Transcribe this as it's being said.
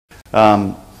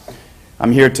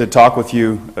I'm here to talk with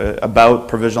you about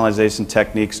provisionalization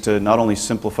techniques to not only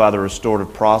simplify the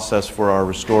restorative process for our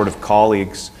restorative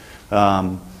colleagues,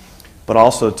 but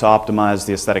also to optimize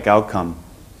the aesthetic outcome.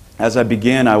 As I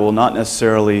begin, I will not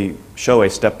necessarily show a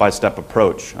step-by-step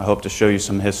approach. I hope to show you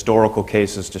some historical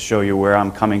cases to show you where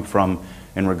I'm coming from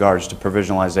in regards to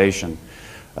provisionalization.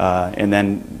 And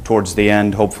then towards the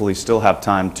end, hopefully still have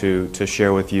time to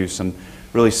share with you some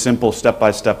really simple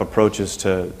step-by-step approaches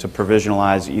to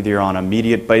provisionalize either on an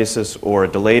immediate basis or a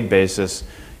delayed basis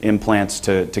implants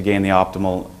to gain the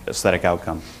optimal aesthetic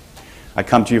outcome. I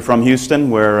come to you from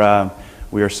Houston, where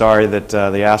we are sorry that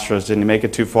the Astros didn't make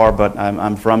it too far, but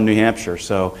I'm from New Hampshire,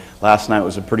 so last night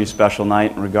was a pretty special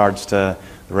night in regards to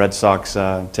the Red Sox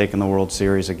taking the World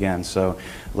Series again. So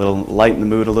a little light in the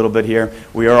mood a little bit here.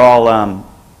 We are all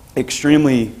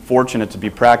extremely fortunate to be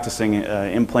practicing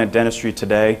implant dentistry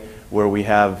today, where we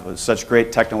have such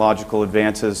great technological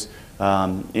advances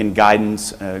in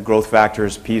guidance, growth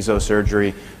factors, piezo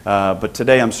surgery. But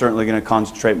today I'm certainly going to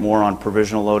concentrate more on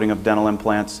provisional loading of dental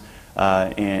implants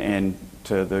and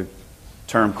to the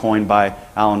term coined by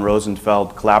Alan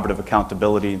Rosenfeld, collaborative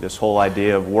accountability, this whole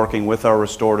idea of working with our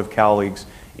restorative colleagues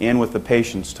and with the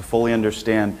patients to fully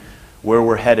understand where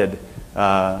we're headed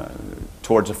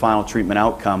towards a final treatment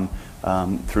outcome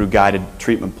through guided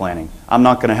treatment planning. I'm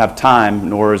not going to have time,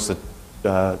 nor is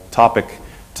the topic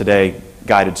today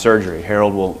guided surgery.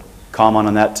 Harold will comment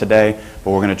on that today,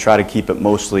 but we're going to try to keep it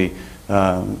mostly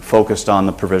focused on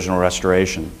the provisional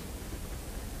restoration.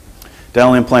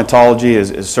 Dental implantology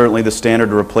is certainly the standard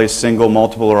to replace single,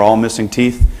 multiple, or all missing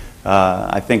teeth.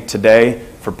 I think today,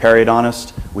 for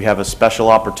periodontists, we have a special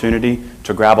opportunity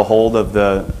to grab a hold of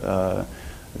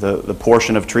the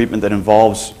portion of treatment that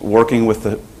involves working with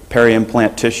the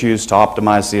peri-implant tissues to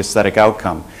optimize the aesthetic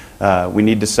outcome. We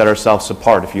need to set ourselves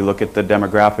apart. If you look at the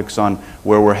demographics on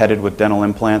where we're headed with dental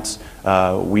implants,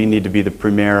 we need to be the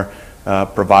premier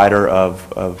provider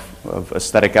of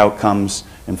aesthetic outcomes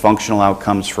and functional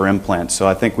outcomes for implants. So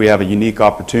I think we have a unique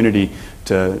opportunity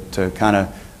to kind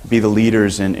of be the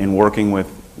leaders in working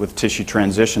with tissue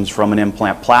transitions from an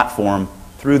implant platform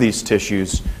through these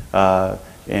tissues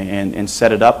and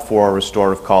set it up for our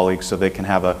restorative colleagues so they can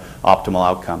have an optimal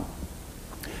outcome.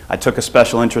 I took a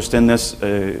special interest in this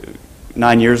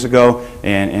 9 years ago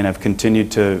and have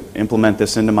continued to implement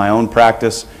this into my own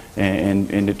practice,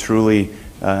 and it truly,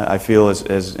 I feel,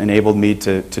 has enabled me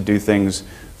to do things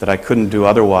that I couldn't do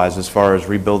otherwise as far as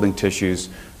rebuilding tissues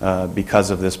because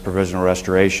of this provisional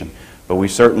restoration. But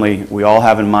we all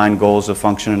have in mind goals of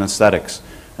function and aesthetics.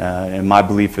 And my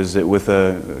belief is that with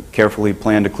a carefully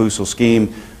planned occlusal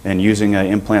scheme and using an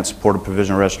implant-supported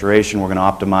provisional restoration, we're going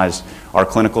to optimize our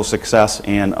clinical success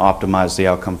and optimize the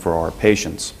outcome for our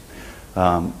patients.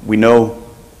 We know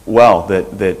well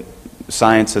that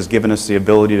science has given us the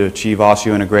ability to achieve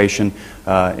osseointegration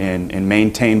and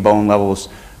maintain bone levels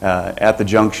at the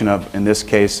junction of, in this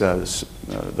case, the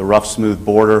rough, smooth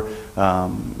border.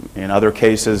 In other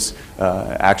cases,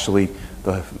 actually,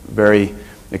 the very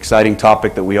exciting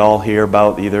topic that we all hear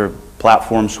about, either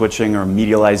platform switching or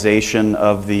medialization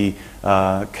of the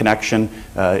connection,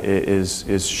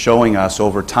 is showing us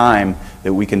over time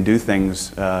that we can do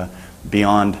things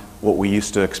beyond what we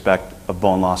used to expect of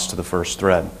bone loss to the first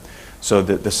thread. So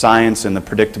the science and the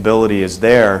predictability is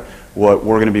there. What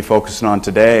we're going to be focusing on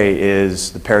today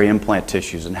is the peri-implant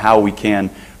tissues and how we can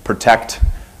protect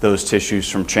those tissues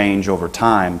from change over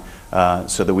time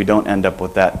so that we don't end up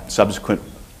with that subsequent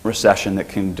recession that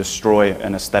can destroy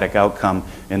an aesthetic outcome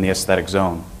in the aesthetic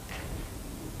zone.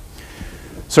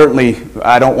 Certainly,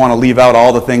 I don't want to leave out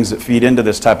all the things that feed into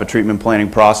this type of treatment planning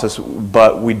process,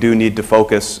 but we do need to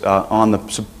focus on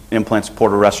the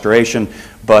implant-supported restoration.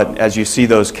 But as you see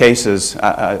those cases,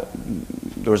 there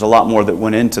was a lot more that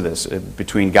went into this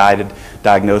between guided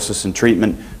diagnosis and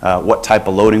treatment, what type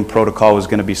of loading protocol was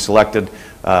going to be selected,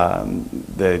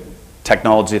 the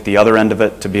technology at the other end of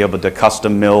it to be able to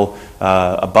custom mill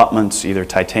abutments, either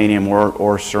titanium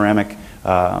or ceramic,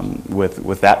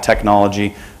 with that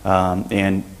technology,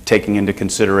 and taking into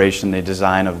consideration the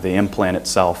design of the implant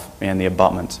itself and the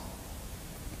abutment.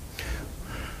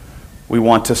 We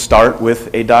want to start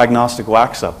with a diagnostic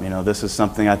wax-up. You know, this is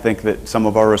something I think that some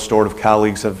of our restorative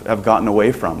colleagues have gotten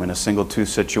away from. In a single tooth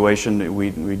situation,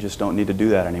 we just don't need to do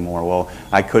that anymore. Well,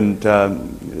 I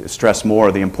couldn't stress more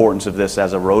the importance of this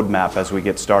as a roadmap as we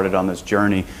get started on this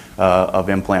journey of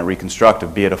implant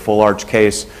reconstructive, be it a full arch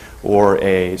case or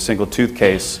a single tooth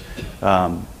case.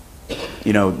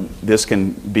 You know, this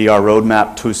can be our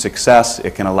roadmap to success.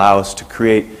 It can allow us to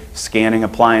create scanning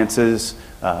appliances,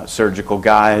 surgical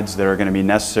guides that are going to be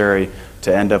necessary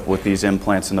to end up with these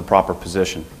implants in the proper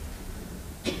position.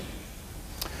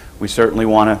 we certainly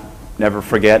want to never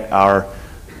forget our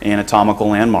anatomical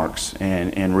landmarks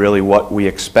and really what we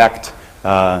expect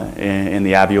in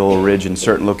the alveolar ridge in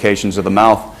certain locations of the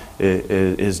mouth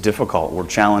is difficult. We're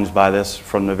challenged by this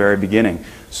from the very beginning.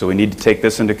 So we need to take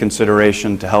this into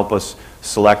consideration to help us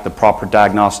select the proper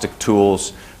diagnostic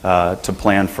tools to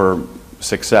plan for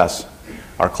success.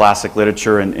 Our classic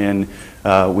literature in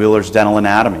Wheeler's Dental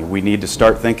Anatomy, we need to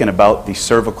start thinking about the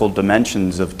cervical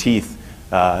dimensions of teeth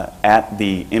at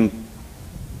the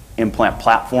implant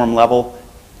platform level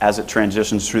as it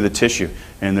transitions through the tissue.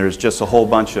 And there's just a whole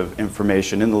bunch of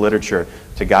information in the literature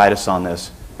to guide us on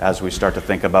this as we start to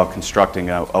think about constructing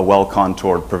a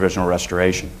well-contoured provisional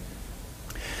restoration,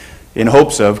 in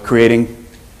hopes of creating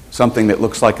something that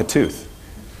looks like a tooth.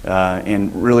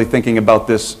 And really thinking about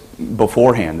this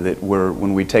beforehand, that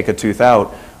when we take a tooth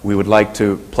out, we would like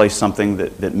to place something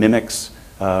that mimics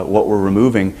what we're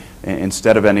removing,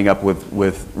 instead of ending up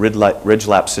with ridge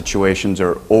lap situations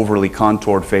or overly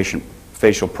contoured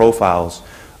facial profiles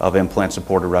of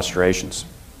implant-supported restorations.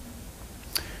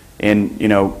 And, you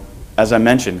know, as I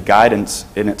mentioned, guidance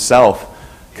in itself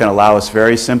can allow us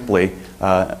very simply,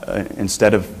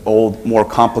 instead of old, more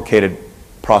complicated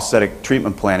prosthetic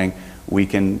treatment planning, we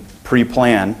can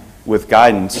pre-plan with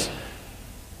guidance,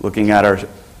 looking at our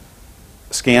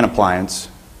scan appliance,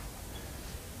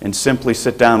 and simply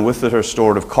sit down with the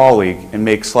restorative colleague and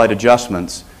make slight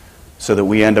adjustments so that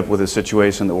we end up with a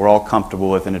situation that we're all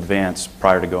comfortable with in advance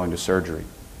prior to going to surgery.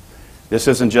 This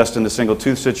isn't just in the single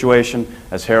tooth situation.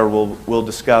 As Harold will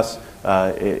discuss,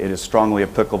 it is strongly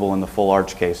applicable in the full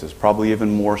arch cases, probably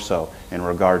even more so in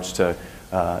regards to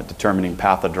determining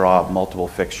pathodraw of multiple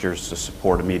fixtures to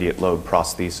support immediate load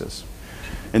prosthesis.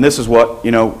 And this is what,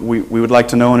 you know, we would like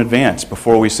to know in advance.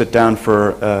 Before we sit down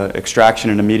for extraction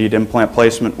and immediate implant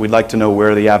placement, we'd like to know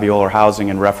where the alveolar housing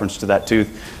in reference to that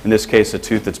tooth. In this case, a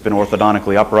tooth that's been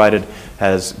orthodontically uprighted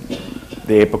has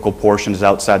the apical portion is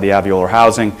outside the alveolar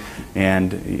housing,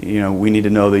 and, you know, we need to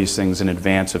know these things in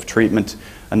advance of treatment.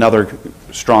 Another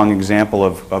strong example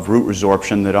of root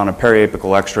resorption that on a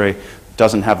periapical x-ray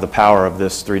doesn't have the power of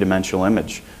this three-dimensional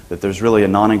image, that there's really a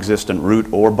non-existent root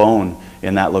or bone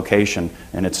in that location,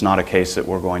 and it's not a case that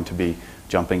we're going to be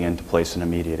jumping in to place an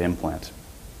immediate implant.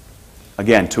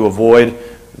 Again, to avoid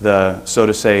the, so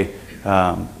to say,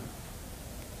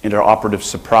 intraoperative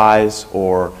surprise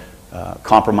or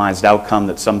compromised outcome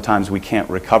that sometimes we can't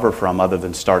recover from other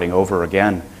than starting over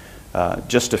again,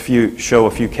 just show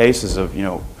a few cases of, you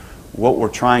know, what we're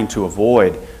trying to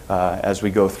avoid as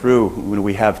we go through. When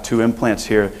we have two implants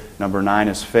here, number 9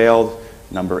 is failed.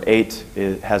 Number 8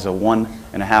 has a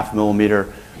 1.5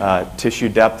 millimeter tissue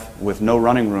depth with no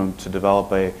running room to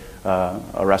develop a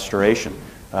restoration.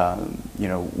 You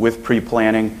know, with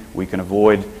pre-planning, we can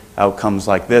avoid outcomes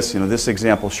like this. You know, this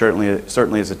example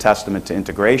certainly is a testament to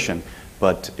integration,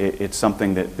 but it's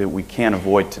something that we can't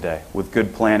avoid today. With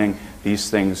good planning, these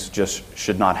things just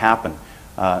should not happen.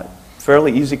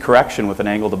 Fairly easy correction with an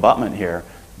angled abutment here,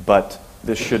 but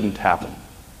this shouldn't happen.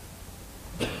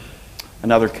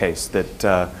 Another case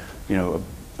that, you know,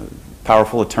 a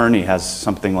powerful attorney has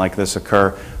something like this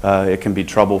occur, it can be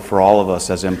trouble for all of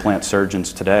us as implant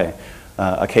surgeons today.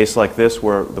 A case like this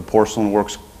where the porcelain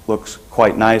looks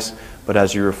quite nice, but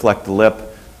as you reflect the lip,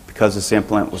 because this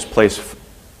implant was placed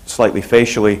slightly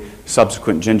facially,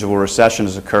 subsequent gingival recession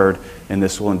has occurred, and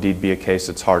this will indeed be a case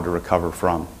that's hard to recover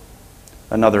from.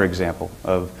 Another example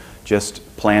of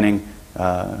just planning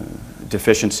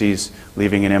deficiencies,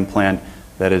 leaving an implant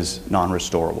that is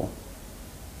non-restorable.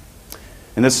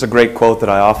 And this is a great quote that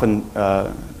I often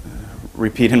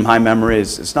repeat in my memory.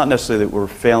 It's not necessarily that we're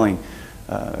failing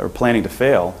or planning to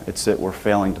fail, it's that we're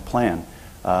failing to plan.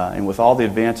 And with all the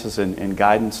advances in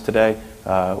guidance today,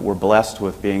 we're blessed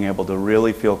with being able to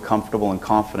really feel comfortable and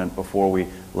confident before we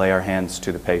lay our hands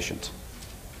to the patient.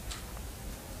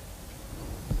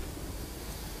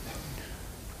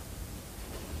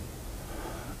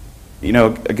 You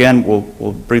know, again,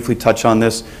 we'll briefly touch on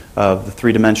this, the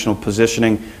three-dimensional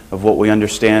positioning of what we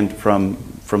understand from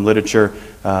literature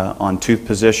on tooth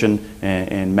position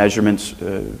and measurements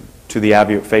to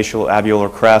the facial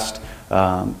alveolar crest,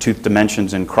 tooth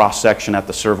dimensions and cross-section at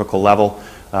the cervical level,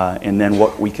 and then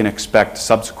what we can expect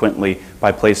subsequently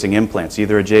by placing implants,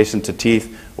 either adjacent to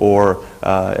teeth or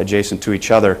adjacent to each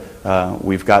other.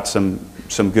 We've got some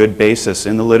good basis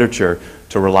in the literature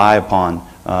to rely upon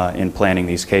in planning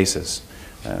these cases.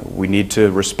 We need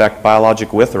to respect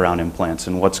biologic width around implants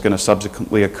and what's going to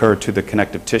subsequently occur to the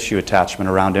connective tissue attachment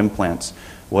around implants.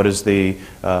 What is the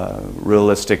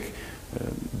realistic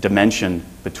dimension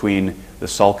between the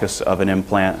sulcus of an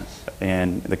implant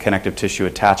and the connective tissue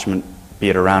attachment, be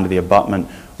it around the abutment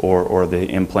or the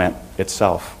implant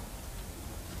itself.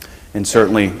 And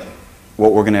certainly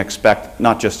what we're going to expect,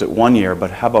 not just at 1 year, but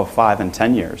how about 5 and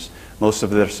 10 years? Most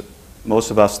of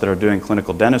us that are doing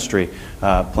clinical dentistry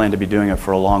plan to be doing it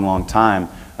for a long, long time,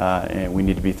 and we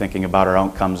need to be thinking about our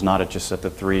outcomes not just at the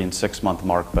 3 and 6 month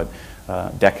mark, but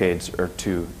decades or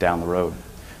 2 down the road.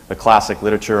 The classic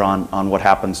literature on what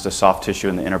happens to soft tissue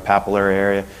in the interpapillary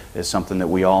area is something that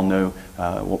we all knew.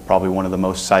 Probably one of the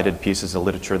most cited pieces of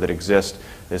literature that exist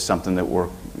is something that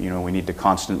we need to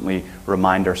constantly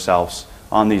remind ourselves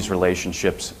on these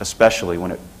relationships, especially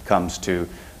when it comes to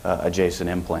adjacent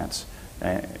implants.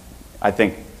 I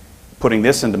think putting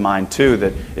this into mind too,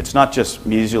 that it's not just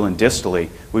mesial and distally.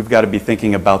 We've got to be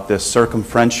thinking about this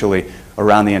circumferentially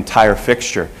around the entire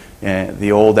fixture.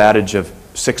 The old adage of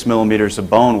 6 millimeters of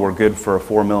bone were good for a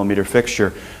 4 millimeter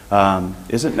fixture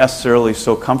isn't necessarily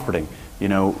so comforting. You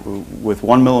know, with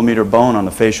 1 millimeter bone on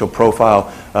the facial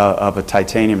profile of a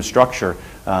titanium structure,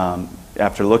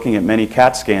 after looking at many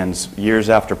CAT scans years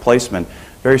after placement,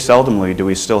 very seldomly do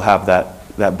we still have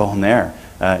that bone there.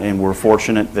 And we're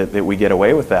fortunate that we get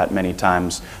away with that many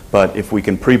times. But if we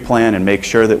can pre-plan and make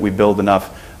sure that we build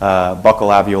enough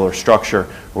buccal-alveolar structure,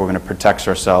 we're going to protect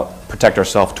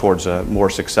ourselves towards a more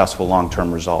successful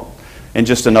long-term result. And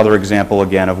just another example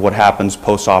again of what happens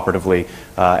post-operatively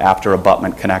after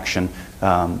abutment connection.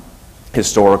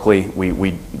 Historically,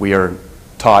 we are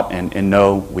taught and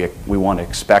know we want to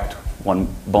expect one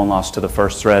bone loss to the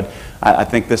first thread. I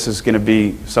think this is going to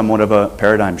be somewhat of a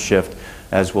paradigm shift,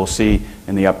 as we'll see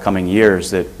in the upcoming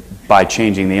years, that by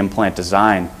changing the implant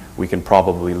design, we can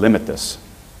probably limit this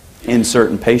in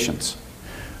certain patients.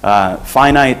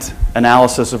 Finite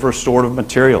analysis of restorative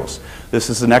materials. This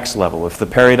is the next level. If the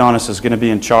periodontist is going to be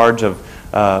in charge of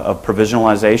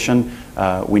provisionalization,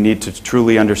 we need to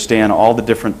truly understand all the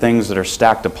different things that are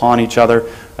stacked upon each other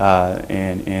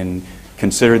and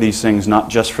consider these things not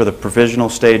just for the provisional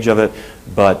stage of it,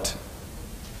 but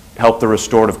help the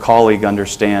restorative colleague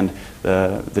understand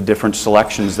the different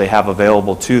selections they have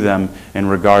available to them in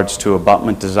regards to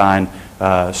abutment design,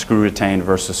 screw retained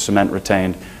versus cement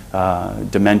retained,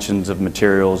 dimensions of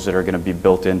materials that are going to be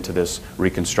built into this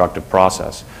reconstructive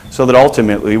process, so that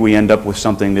ultimately we end up with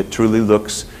something that truly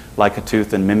looks like a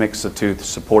tooth and mimics the tooth,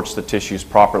 supports the tissues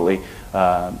properly,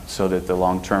 so that the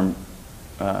long-term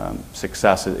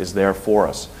success is there for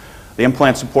us. The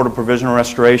implant-supported provisional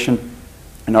restoration,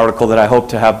 an article that I hope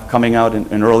to have coming out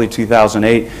in early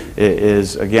 2008,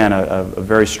 is again a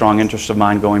very strong interest of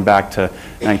mine, going back to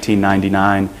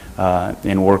 1999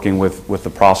 in working with the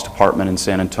PROS department in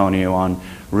San Antonio on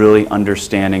really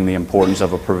understanding the importance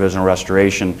of a provisional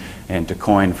restoration, and to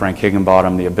coin Frank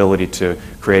Higginbottom, the ability to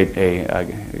create a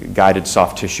guided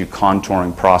soft tissue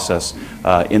contouring process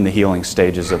in the healing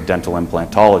stages of dental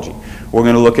implantology. We're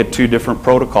going to look at 2 different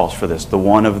protocols for this. The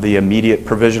one of the immediate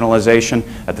provisionalization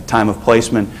at the time of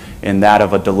placement, and that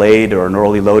of a delayed or an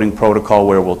early loading protocol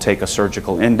where we'll take a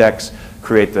surgical index,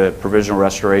 create the provisional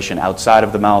restoration outside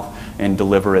of the mouth, and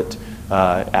deliver it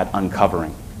at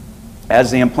uncovering. As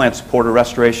the implant-supported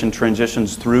restoration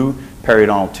transitions through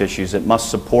periodontal tissues, it must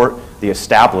support the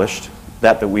established,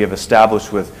 that we have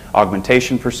established with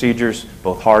augmentation procedures,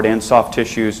 both hard and soft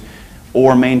tissues,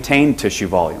 or maintain tissue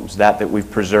volumes, that we've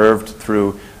preserved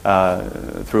through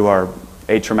our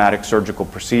atraumatic surgical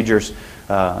procedures.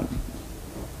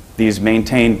 These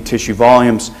maintained tissue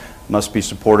volumes must be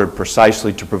supported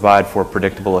precisely to provide for a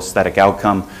predictable aesthetic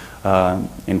outcome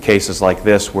in cases like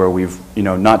this, where we've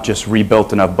not just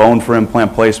rebuilt enough bone for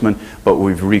implant placement, but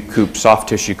we've recouped soft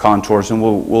tissue contours, and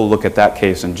we'll look at that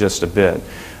case in just a bit.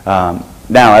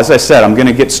 Now, as I said, I'm going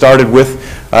to get started with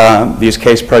these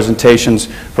case presentations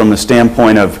from the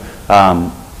standpoint of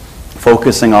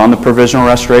focusing on the provisional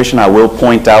restoration. I will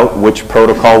point out which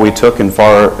protocol we took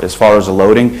as far as a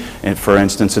loading. And for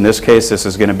instance, in this case, this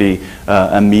is going to be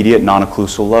immediate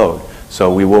non-occlusal load.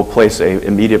 So we will place an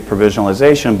immediate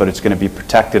provisionalization, but it's going to be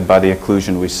protected by the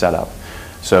occlusion we set up.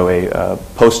 So a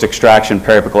post-extraction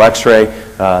periapical x-ray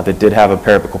that did have a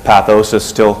periapical pathosis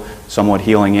still somewhat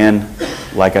healing in.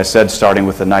 Like I said, starting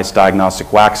with a nice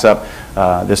diagnostic wax up.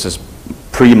 This is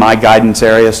pre my guidance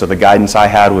area, so the guidance I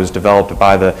had was developed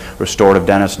by the restorative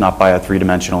dentist, not by a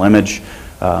 3-dimensional image.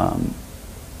 A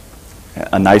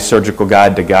nice surgical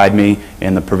guide to guide me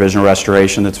in the provisional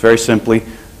restoration that's very simply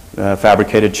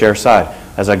fabricated chair side.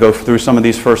 As I go through some of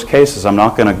these first cases, I'm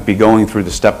not going to be going through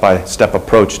the step-by-step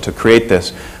approach to create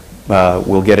this.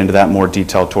 We'll get into that more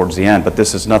detail towards the end, but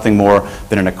this is nothing more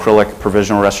than an acrylic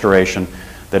provisional restoration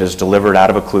that is delivered out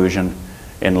of occlusion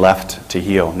and left to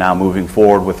heal. Now moving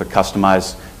forward with a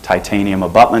customized titanium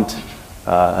abutment.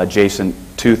 Adjacent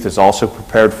tooth is also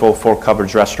prepared for full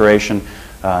coverage restoration.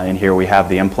 And here we have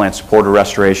the implant supported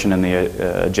restoration in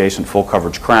the adjacent full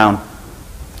coverage crown.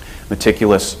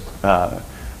 Meticulous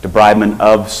debridement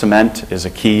of cement is a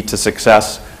key to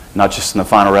success, not just in the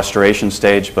final restoration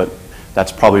stage, but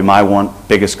that's probably my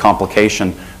biggest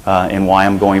complication in why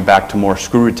I'm going back to more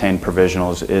screw-retained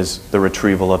provisionals is the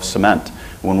retrieval of cement.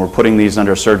 When we're putting these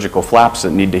under surgical flaps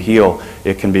that need to heal,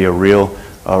 it can be a real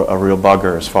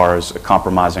bugger as far as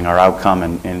compromising our outcome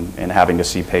and having to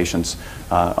see patients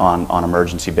on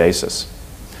emergency basis.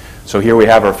 So here we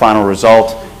have our final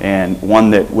result, and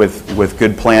one that with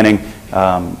good planning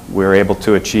we're able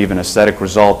to achieve an aesthetic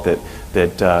result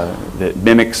that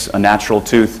mimics a natural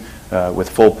tooth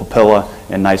with full papilla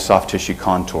and nice soft tissue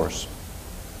contours.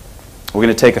 We're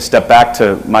going to take a step back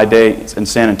to my day in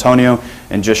San Antonio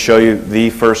and just show you the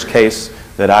first case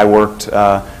that I worked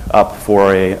up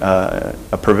for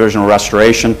a provisional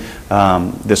restoration.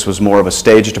 This was more of a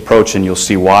staged approach, and you'll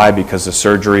see why, because the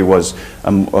surgery was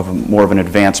more of an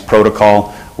advanced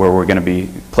protocol where we're going to be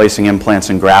placing implants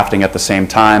and grafting at the same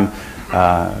time.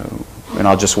 And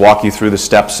I'll just walk you through the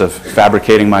steps of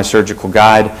fabricating my surgical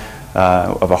guide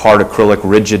of a hard acrylic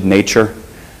rigid nature.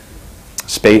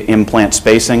 Implant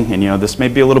spacing, and this may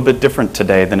be a little bit different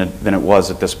today than it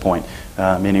was at this point,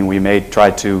 meaning we may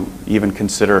try to even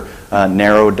consider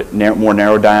more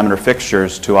narrow diameter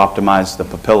fixtures to optimize the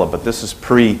papilla, but this is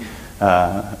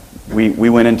we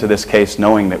went into this case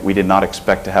knowing that we did not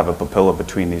expect to have a papilla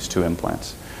between these two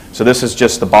implants. So this is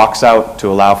just the box out to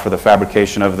allow for the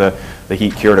fabrication of the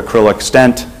heat cured acrylic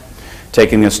stent,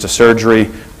 taking this to surgery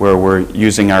where we're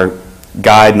using our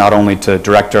guide not only to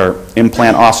direct our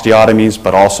implant osteotomies,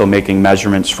 but also making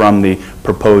measurements from the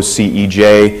proposed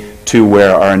CEJ to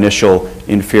where our initial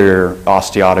inferior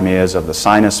osteotomy is of the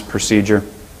sinus procedure.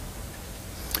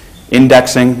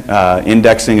 Indexing.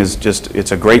 Indexing is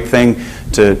it's a great thing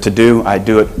to do. I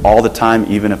do it all the time,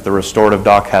 even if the restorative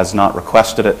doc has not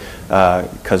requested it,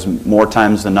 because more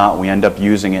times than not, we end up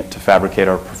using it to fabricate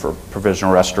our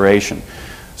provisional restoration.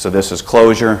 So this is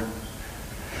closure.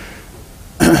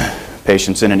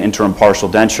 Patient's in an interim partial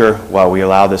denture while we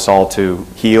allow this all to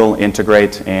heal,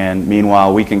 integrate, and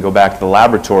meanwhile we can go back to the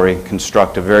laboratory and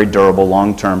construct a very durable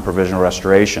long-term provisional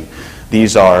restoration.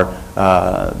 These are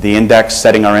the index,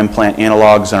 setting our implant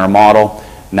analogs in our model.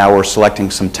 Now we're selecting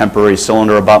some temporary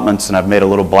cylinder abutments, and I've made a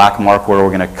little black mark where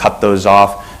we're going to cut those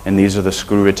off, and these are the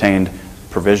screw-retained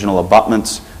provisional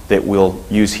abutments that we'll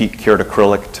use heat-cured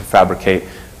acrylic to fabricate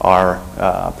our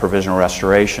provisional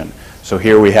restoration. So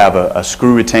here we have a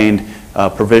screw-retained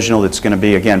provisional that's going to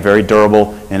be, again, very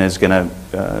durable and is going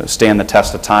to stand the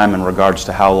test of time in regards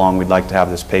to how long we'd like to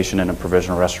have this patient in a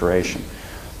provisional restoration.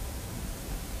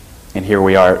 And here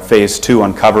we are at phase 2,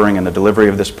 uncovering and the delivery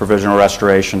of this provisional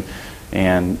restoration,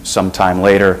 and sometime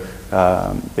later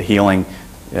the healing.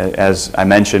 As I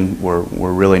mentioned, we're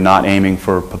really not aiming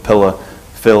for papilla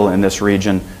fill in this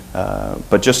region.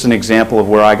 But just an example of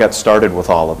where I got started with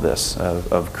all of this,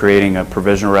 of creating a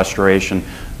provisional restoration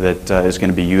that is going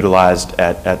to be utilized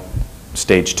at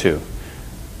stage 2.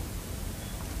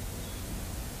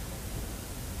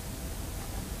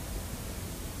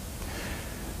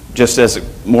 Just as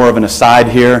more of an aside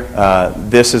here,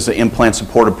 this is an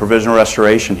implant-supported provisional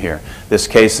restoration here. This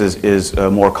case is a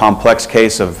more complex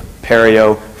case of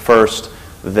perio first,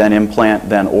 then implant,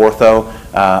 then ortho.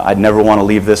 I'd never want to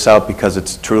leave this out because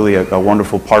it's truly a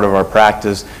wonderful part of our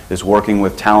practice, is working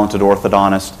with talented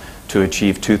orthodontists to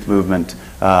achieve tooth movement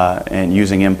and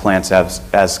using implants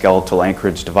as skeletal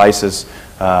anchorage devices.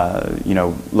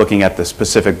 Looking at the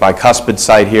specific bicuspid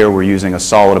site here, we're using a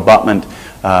solid abutment,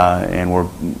 and we're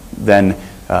then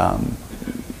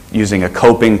using a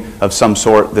coping of some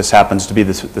sort. This happens to be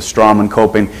the Straumann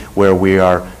coping, where we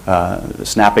are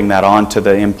snapping that onto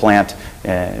the implant,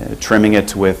 trimming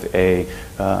it with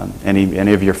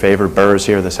any of your favorite burrs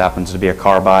here. This happens to be a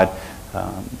carbide.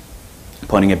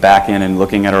 Putting it back in and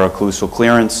looking at our occlusal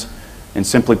clearance, and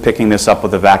simply picking this up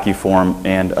with a vacuform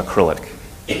and acrylic.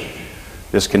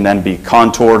 This can then be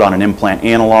contoured on an implant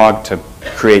analog to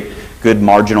create good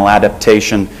marginal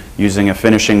adaptation, using a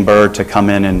finishing burr to come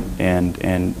in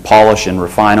and polish and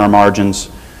refine our margins,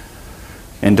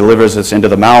 and delivers this into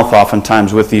the mouth.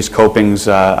 Oftentimes with these copings,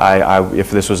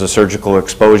 if this was a surgical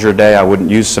exposure day, I wouldn't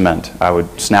use cement. I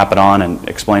would snap it on and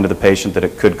explain to the patient that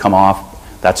it could come off.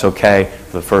 That's okay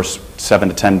for the first 7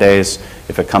 to 10 days.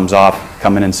 If it comes off,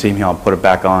 come in and see me, I'll put it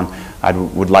back on. I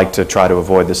would like to try to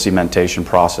avoid the cementation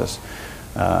process.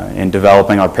 In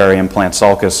developing our peri-implant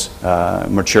sulcus,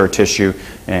 mature tissue,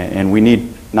 and we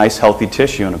need nice healthy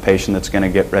tissue in a patient that's going to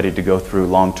get ready to go through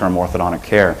long-term orthodontic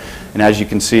care. And as you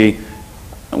can see,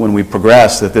 when we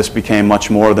progressed, that this became much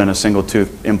more than a single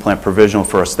tooth implant provisional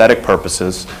for aesthetic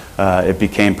purposes. It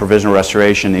became provisional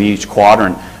restoration in each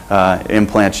quadrant.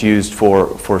 Implants used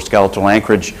for skeletal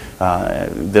anchorage.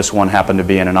 This one happened to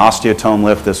be in an osteotome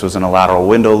lift. This was in a lateral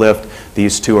window lift.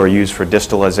 These two are used for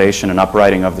distalization and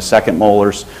uprighting of the second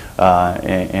molars,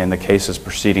 and the case is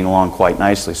proceeding along quite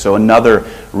nicely. So another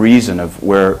reason of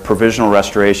where provisional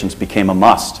restorations became a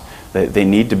must. They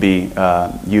need to be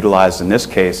utilized in this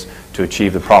case to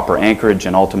achieve the proper anchorage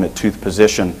and ultimate tooth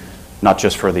position, not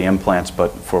just for the implants, but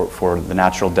for the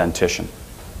natural dentition.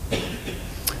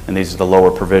 And these are the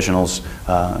lower provisionals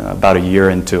about a year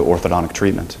into orthodontic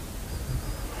treatment.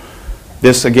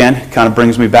 This, again, kind of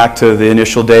brings me back to the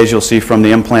initial days. You'll see from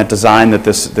the implant design that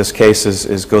this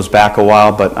case goes back a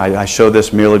while, but I show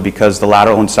this merely because the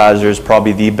lateral incisor is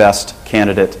probably the best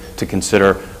candidate to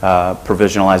consider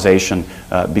provisionalization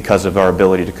because of our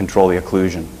ability to control the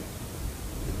occlusion.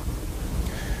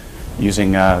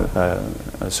 Using a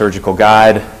surgical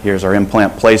guide, here's our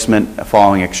implant placement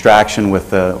following extraction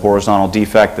with the horizontal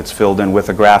defect that's filled in with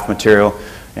a graft material,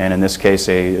 and in this case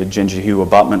a gingiva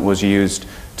abutment was used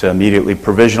to immediately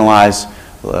provisionalize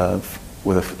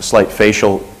with a slight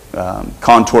facial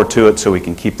contour to it so we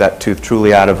can keep that tooth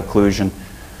truly out of occlusion.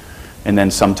 And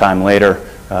then sometime later,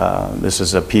 this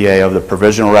is a PA of the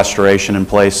provisional restoration in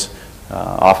place.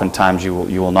 Oftentimes you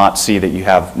will not see that you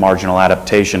have marginal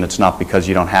adaptation. It's not because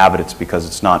you don't have it, it's because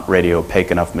it's not radio-opaque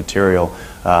enough material.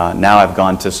 Now I've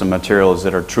gone to some materials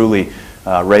that are truly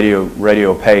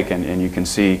radio-opaque, and you can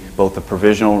see both the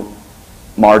provisional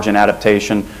margin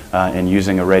adaptation and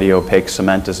using a radio-opaque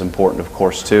cement is important, of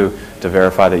course, too, to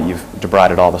verify that you've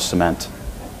debrided all the cement.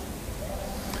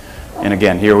 And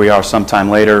again, here we are sometime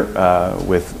later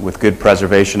with good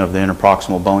preservation of the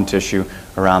interproximal bone tissue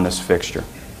around this fixture.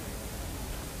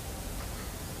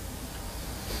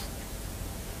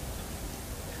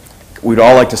 We'd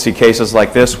all like to see cases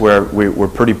like this where we're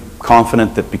pretty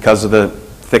confident that because of the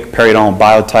thick periodontal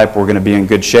biotype we're going to be in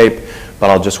good shape, but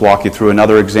I'll just walk you through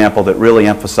another example that really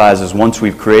emphasizes once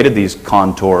we've created these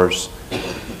contours,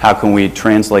 how can we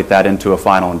translate that into a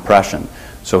final impression.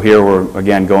 So here we're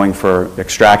again going for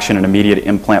extraction and immediate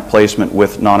implant placement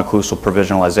with non-occlusal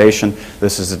provisionalization.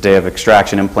 This is the day of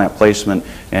extraction, implant placement,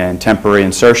 and temporary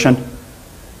insertion.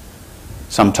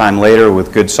 Sometime later,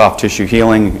 with good soft tissue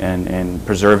healing and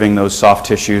preserving those soft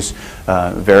tissues,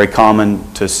 very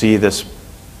common to see this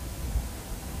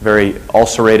very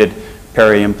ulcerated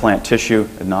peri-implant tissue,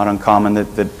 and not uncommon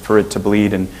for it to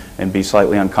bleed and be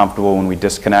slightly uncomfortable when we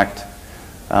disconnect.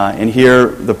 And here,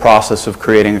 the process of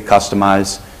creating a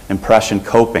customized impression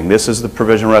coping. This is the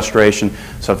provisional restoration.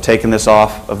 So I've taken this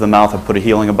off of the mouth. I've put a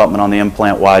healing abutment on the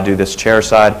implant while I do this chair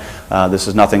side. This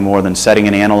is nothing more than setting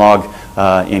an analog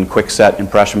in quick-set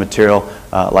impression material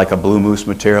like a blue mousse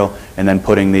material, and then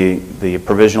putting the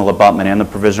provisional abutment and the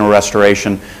provisional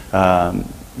restoration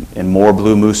and more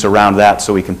blue mousse around that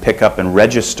so we can pick up and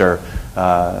register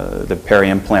the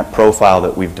peri-implant profile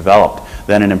that we've developed.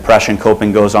 Then an impression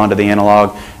coping goes onto the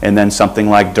analog, and then something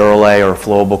like Duralay or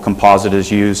flowable composite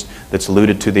is used that's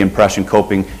eluted to the impression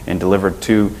coping and delivered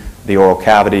to the oral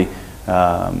cavity.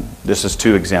 This is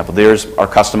two examples. There's our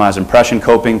customized impression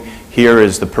coping. Here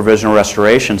is the provisional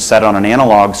restoration set on an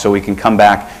analog so we can come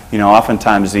back. You know,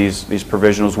 oftentimes these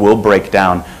provisionals will break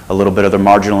down. A little bit of their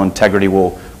marginal integrity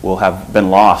will have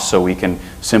been lost, so we can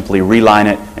simply reline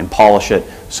it and polish it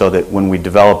so that when we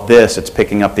develop this, it's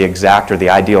picking up the exact or the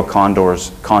ideal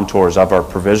contours of our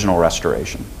provisional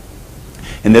restoration.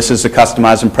 And this is the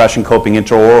customized impression coping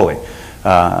intraorally.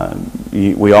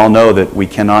 We all know that we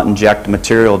cannot inject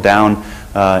material down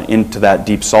into that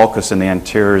deep sulcus in the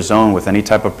anterior zone with any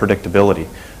type of predictability.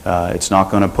 It's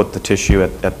not going to put the tissue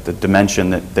at the dimension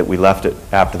that we left it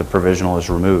after the provisional is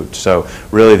removed. So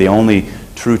really the only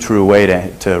true way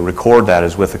to record that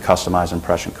is with a customized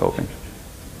impression coping.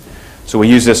 So we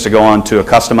use this to go on to a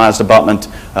customized abutment,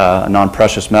 a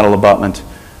non-precious metal abutment,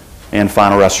 and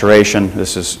final restoration.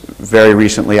 This is very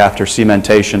recently after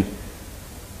cementation,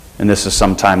 and this is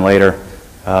some time later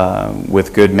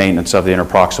with good maintenance of the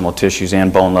interproximal tissues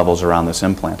and bone levels around this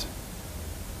implant.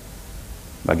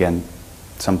 Again,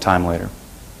 some time later.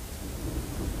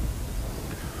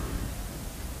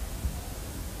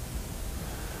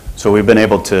 So we've been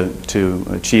able to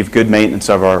achieve good maintenance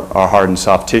of our hard and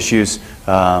soft tissues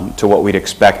to what we'd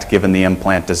expect given the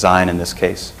implant design in this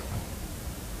case.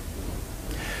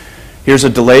 Here's a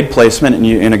delayed placement,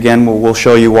 and again, we'll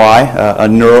show you why,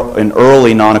 an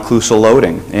early non-occlusal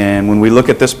loading. And when we look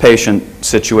at this patient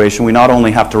situation, we not only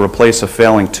have to replace a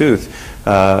failing tooth,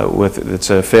 it's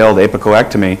a failed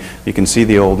apicoectomy. You can see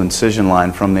the old incision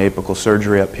line from the apical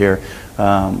surgery up here.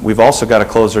 We've also got to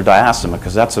close her diastema,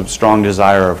 because that's a strong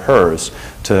desire of hers,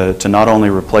 to not only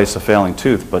replace a failing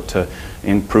tooth, but to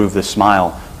improve the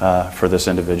smile for this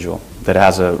individual that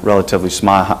has a relatively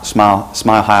high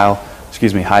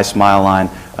smile line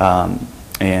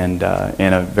and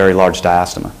a very large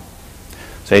diastema.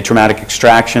 So atraumatic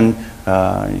extraction,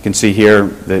 you can see here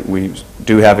that we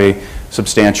do have a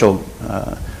substantial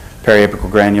periapical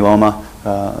granuloma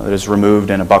that is removed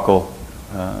in a buccal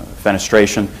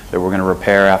fenestration that we're going to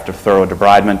repair after thorough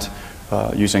debridement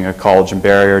using a collagen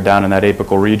barrier down in that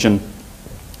apical region.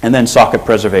 And then socket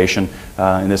preservation.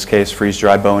 In this case,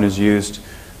 freeze-dried bone is used,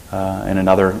 and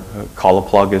another collar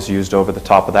plug is used over the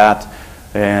top of that.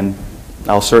 And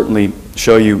I'll certainly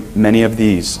show you many of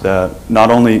these. Not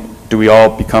only do we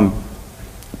all become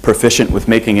proficient with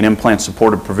making an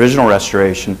implant-supported provisional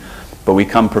restoration, but we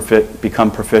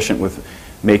become proficient with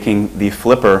making the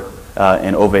flipper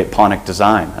an ovate ponic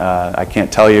design. I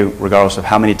can't tell you, regardless of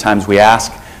how many times we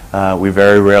ask, we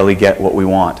very rarely get what we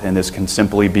want, and this can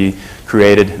simply be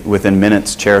created within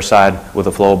minutes chairside with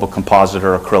a flowable composite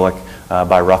or acrylic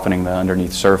by roughening the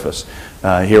underneath surface.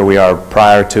 Here we are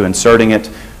prior to inserting it.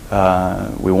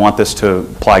 We want this to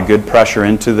apply good pressure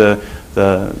into the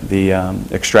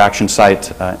extraction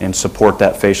site and support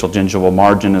that facial gingival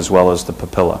margin as well as the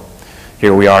papilla.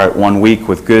 Here we are at 1 week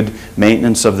with good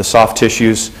maintenance of the soft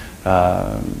tissues,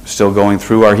 still going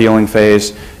through our healing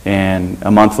phase, and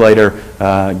a month later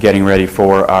getting ready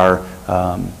for our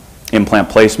implant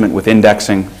placement with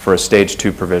indexing for a stage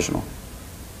 2 provisional.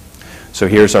 So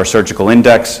here's our surgical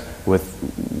index with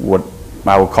what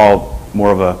I would call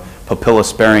more of a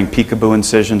papilla-sparing peekaboo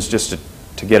incisions, just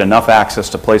to get enough access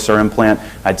to place our implant.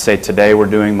 I'd say today we're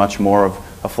doing much more of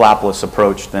a flapless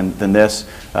approach than this,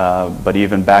 but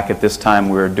even back at this time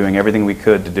we were doing everything we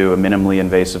could to do a minimally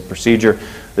invasive procedure.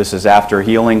 This is after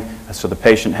healing, so the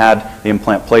patient had the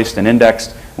implant placed and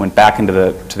indexed, went back into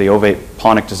the ovate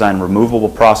ponic design removable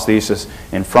prosthesis,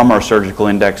 and from our surgical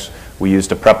index we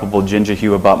used a preppable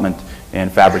gingiva abutment and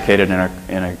fabricated an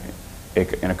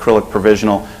acrylic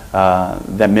provisional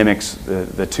that mimics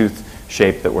the tooth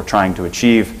shape that we're trying to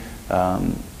achieve,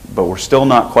 but we're still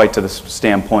not quite to the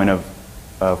standpoint of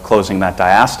closing that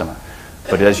diastema.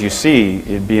 But as you see,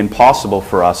 it'd be impossible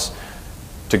for us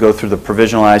to go through the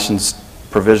provisional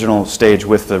stage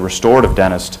with the restorative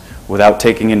dentist without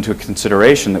taking into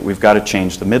consideration that we've got to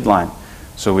change the midline.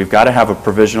 So we've got to have a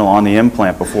provisional on the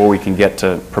implant before we can get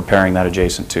to preparing that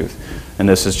adjacent tooth. And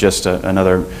this is just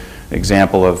another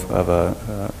example of a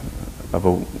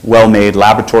well-made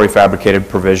laboratory fabricated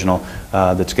provisional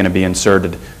that's going to be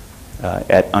inserted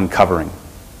at uncovering.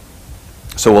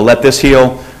 So we'll let this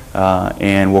heal,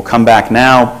 and we'll come back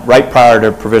now right prior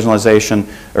to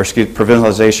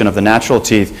provisionalization of the natural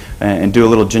teeth and do a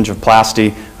little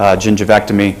gingivoplasty,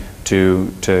 gingivectomy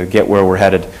to get where we're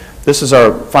headed. This is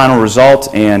our final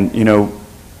result, and you know,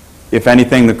 if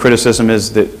anything, the criticism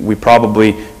is that we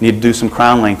probably need to do some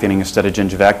crown lengthening instead of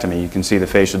gingivectomy. You can see the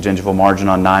facial gingival margin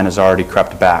on 9 has already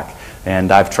crept back,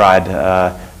 and I've tried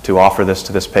to offer this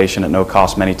to this patient at no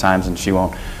cost many times, and she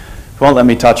won't let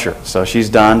me touch her. So she's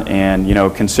done, and you know,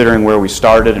 considering where we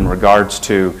started in regards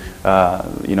to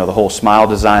you know, the whole smile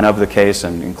design of the case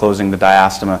and closing the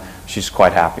diastema, she's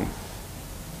quite happy.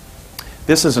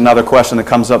 This is another question that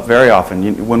comes up very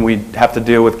often when we have to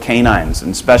deal with canines,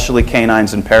 and especially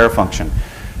canines in parafunction.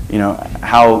 You know,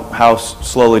 how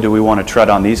slowly do we want to tread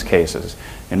on these cases?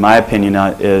 In my opinion,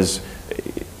 is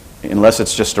unless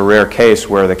it's just a rare case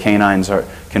where the canines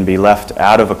can be left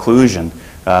out of occlusion,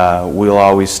 we'll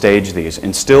always stage these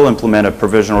and still implement a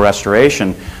provisional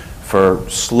restoration for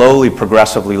slowly,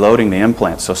 progressively loading the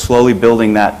implant. So slowly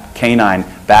building that canine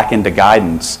back into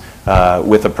guidance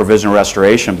with a provisional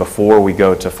restoration before we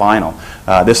go to final.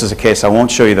 This is a case I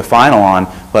won't show you the final on,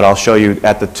 but I'll show you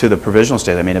to the provisional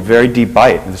state. I mean, a very deep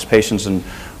bite. This patient's an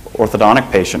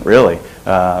orthodontic patient, really,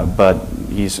 but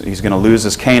he's going to lose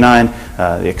his canine.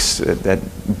 That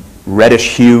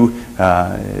reddish hue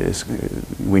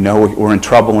we know we're in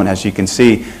trouble, and as you can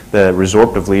see, the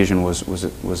resorptive lesion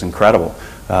was incredible.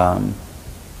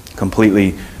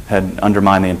 Completely had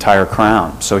undermined the entire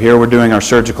crown. So here we're doing our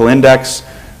surgical index.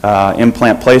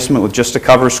 Implant placement with just a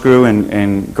cover screw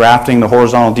and grafting the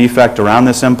horizontal defect around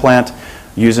this implant,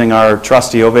 using our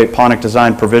trusty ovate ponic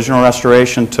design provisional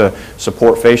restoration to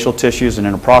support facial tissues and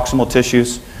interproximal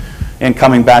tissues, and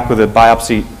coming back with a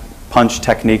biopsy punch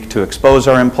technique to expose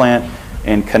our implant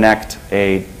and connect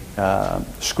a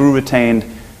screw retained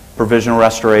provisional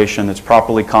restoration that's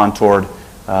properly contoured.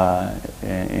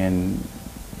 And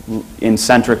in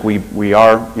centric, we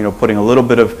are, you know, putting a little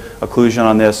bit of occlusion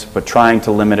on this, but trying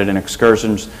to limit it in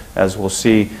excursions, as we'll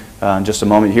see in just a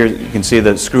moment. Here you can see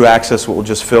the screw axis we'll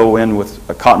just fill in with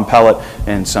a cotton pellet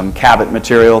and some Cabot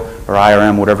material, or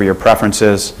IRM, whatever your preference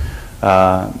is.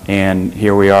 And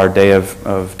here we are, day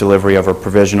of delivery of our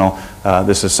provisional.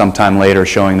 This is sometime later,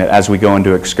 showing that as we go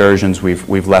into excursions,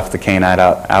 we've left the canine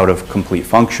out of complete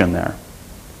function there.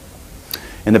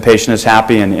 And the patient is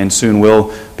happy and soon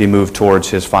will be moved towards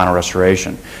his final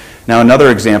restoration. Now, another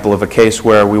example of a case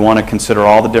where we want to consider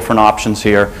all the different options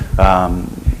here.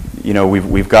 You know,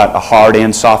 we've got a hard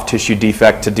and soft tissue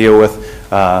defect to deal with,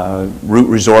 root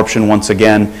resorption once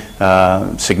again,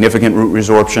 significant root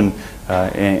resorption.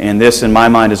 And this, in my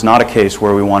mind, is not a case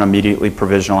where we want to immediately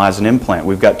provisionalize an implant.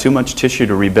 We've got too much tissue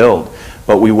to rebuild,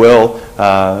 but we will.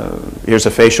 Here's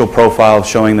a facial profile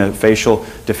showing the facial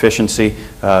deficiency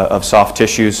of soft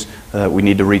tissues that we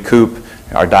need to recoup.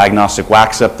 Our diagnostic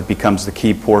wax-up that becomes the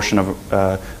key portion of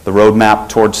the roadmap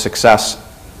towards success.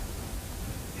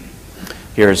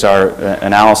 Here's our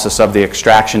analysis of the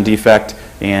extraction defect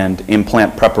and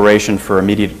implant preparation for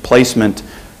immediate placement.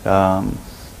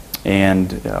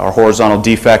 And our horizontal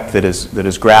defect that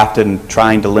is grafted, and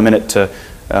trying to limit it to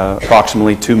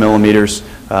approximately 2 millimeters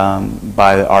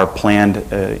by our planned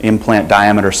implant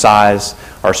diameter size,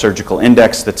 our surgical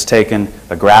index that's taken,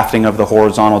 the grafting of the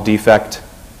horizontal defect,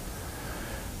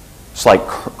 slight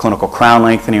clinical crown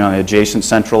lengthening on the adjacent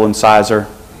central incisor,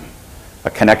 a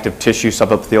connective tissue,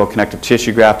 subepithelial connective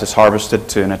tissue graft is harvested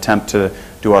to an attempt to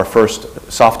do our first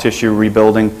soft tissue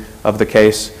rebuilding of the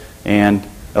case, and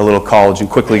a little collagen,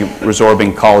 quickly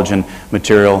resorbing collagen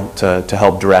material to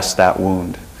help dress that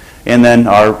wound. And then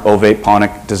our ovate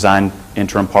ponic design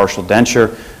interim partial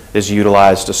denture is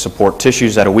utilized to support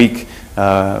tissues at a week.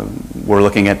 We're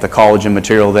looking at the collagen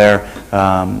material there,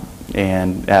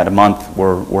 and at a month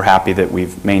we're happy that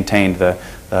we've maintained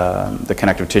the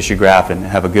connective tissue graft and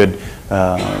have a good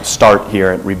start here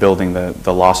at rebuilding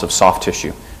the loss of soft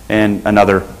tissue. And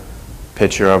another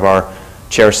picture of our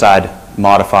chairside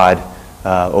modified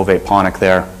ovate ponic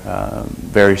there,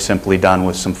 very simply done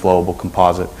with some flowable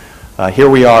composite. Here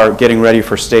we are getting ready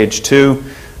for stage 2.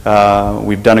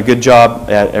 We've done a good job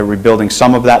at rebuilding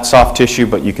some of that soft tissue,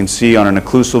 but you can see on an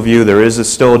occlusal view there is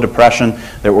still a depression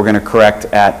that we're going to correct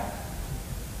at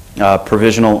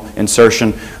provisional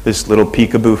insertion. This little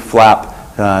peekaboo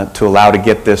flap to allow to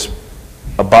get this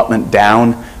abutment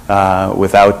down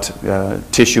without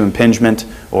tissue impingement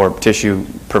or tissue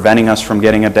preventing us from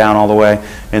getting it down all the way,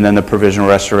 and then the provisional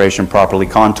restoration properly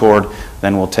contoured.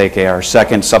 Then we'll take our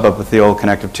second subepithelial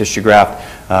connective tissue graft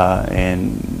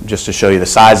and just to show you the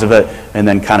size of it, and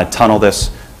then kind of tunnel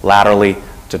this laterally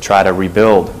to try to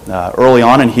rebuild. Early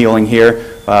on in healing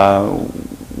here,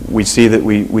 we see that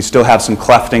we still have some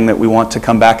clefting that we want to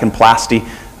come back in plasty,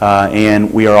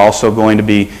 and we are also going to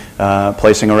be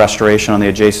placing a restoration on the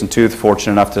adjacent tooth.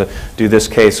 Fortunate enough to do this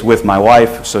case with my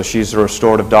wife, so she's the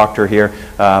restorative doctor here,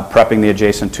 prepping the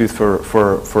adjacent tooth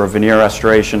for a veneer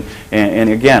restoration. And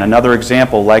again, another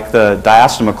example like the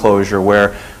diastema closure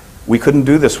where we couldn't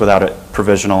do this without a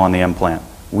provisional on the implant.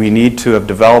 We need to have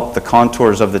developed the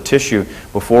contours of the tissue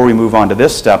before we move on to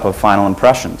this step of final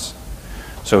impressions.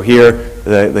 So here,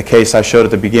 the case I showed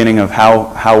at the beginning of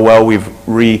how well we've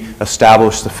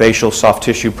re-established the facial soft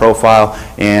tissue profile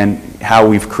and how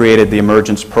we've created the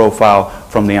emergence profile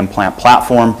from the implant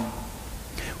platform.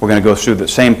 We're going to go through the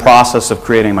same process of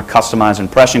creating a customized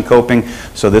impression coping.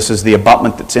 So this is the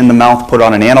abutment that's in the mouth put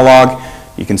on an analog.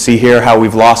 You can see here how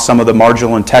we've lost some of the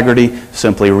marginal integrity.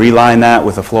 Simply reline that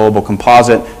with a flowable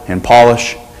composite and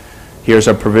polish. Here's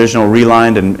our provisional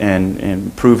relined and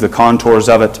improve the contours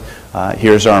of it.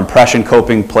 Here's our impression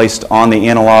coping placed on the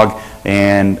analog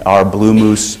and our blue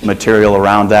mousse material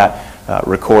around that,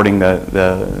 recording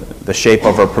the shape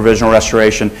of our provisional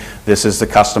restoration. This is the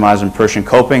customized impression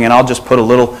coping, and I'll just put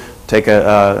take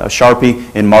a Sharpie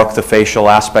and mark the facial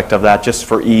aspect of that just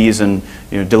for ease and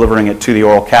delivering it to the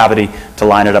oral cavity to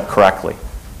line it up correctly.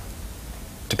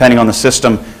 Depending on the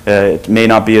system, it may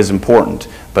not be as important.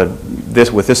 But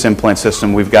with this implant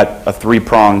system, we've got a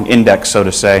 3-prong index, so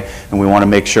to say, and we want to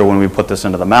make sure when we put this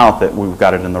into the mouth that we've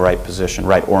got it in the right position,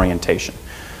 right orientation.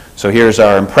 So here's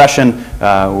our impression.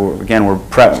 Again, we're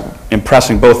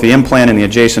impressing both the implant and the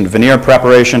adjacent veneer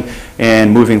preparation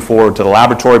and moving forward to the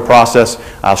laboratory process.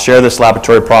 I'll share this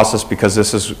laboratory process because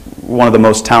this is one of the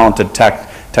most talented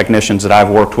technicians that I've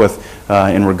worked with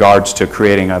in regards to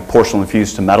creating a porcelain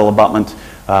infused to metal abutment.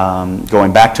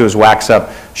 Going back to his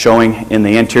wax-up, showing in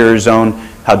the anterior zone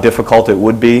how difficult it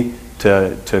would be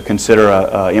to consider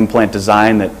an implant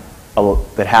design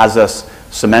that has us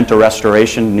cement a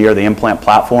restoration near the implant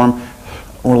platform,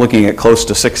 we're looking at close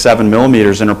to 6-7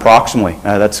 millimeters interproximally.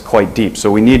 That's quite deep.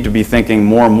 So we need to be thinking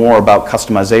more and more about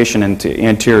customization into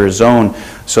anterior zone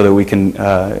so that we can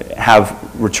have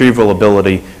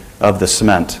retrievalability of the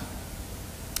cement.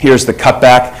 Here's the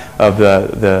cutback of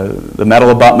the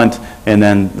metal abutment and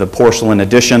then the porcelain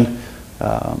addition.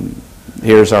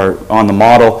 Here's on the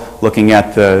model looking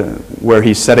at where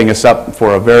he's setting us up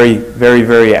for a very, very,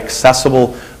 very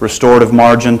accessible restorative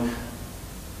margin.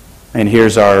 And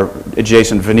here's our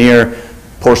adjacent veneer,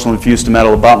 porcelain fused to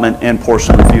metal abutment, and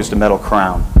porcelain fused to metal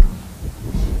crown.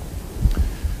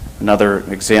 Another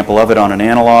example of it on an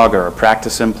analog or a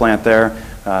practice implant there.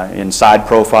 In side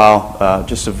profile,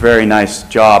 just a very nice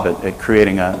job at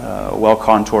creating a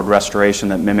well-contoured restoration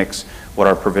that mimics what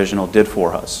our provisional did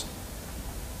for us.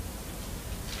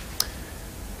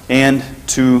 And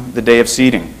to the day of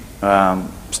seating.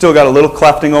 Still got a little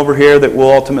clefting over here that will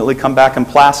ultimately come back in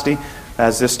plasty.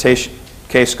 As this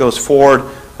case goes forward,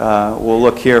 we'll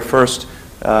look here first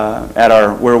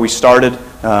at where we started,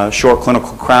 short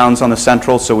clinical crowns on the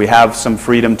central, so we have some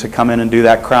freedom to come in and do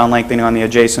that crown lengthening on the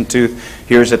adjacent tooth.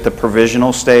 Here's at the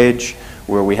provisional stage,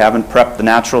 where we haven't prepped the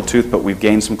natural tooth, but we've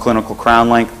gained some clinical crown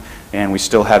length, and we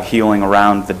still have healing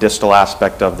around the distal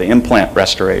aspect of the implant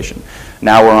restoration.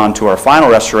 Now we're on to our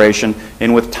final restoration,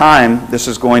 and with time, this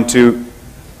is going to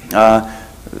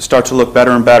start to look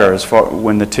better and better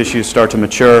when the tissues start to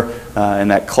mature and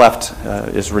that cleft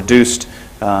is reduced.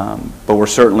 But we're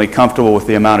certainly comfortable with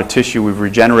the amount of tissue we've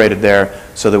regenerated there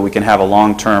so that we can have a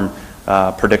long-term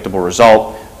predictable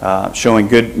result, showing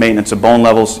good maintenance of bone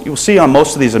levels. You'll see on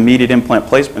most of these immediate implant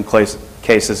placement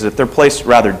cases that they're placed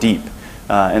rather deep.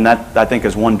 And that, I think,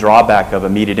 is one drawback of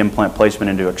immediate implant placement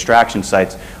into extraction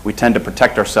sites. We tend to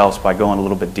protect ourselves by going a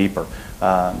little bit deeper.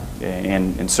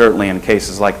 And certainly in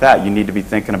cases like that, you need to be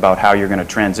thinking about how you're going to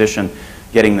transition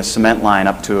getting the cement line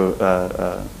up to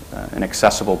an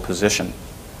accessible position.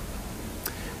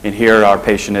 And here our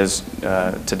patient is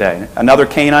today. Another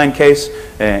canine case,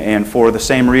 and for the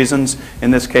same reasons,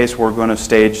 in this case we're going to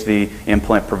stage the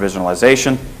implant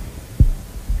provisionalization.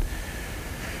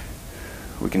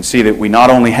 We can see that we not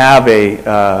only have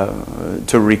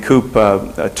to recoup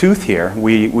a tooth here,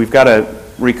 we've got to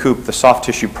recoup the soft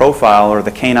tissue profile or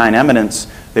the canine eminence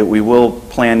that we will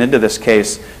plan into this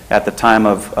case at the time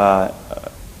of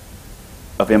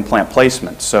implant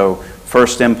placement. So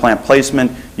first implant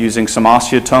placement using some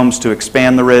osteotomes to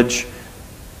expand the ridge.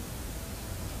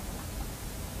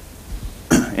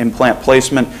 Implant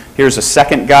placement. Here's a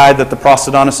second guide that the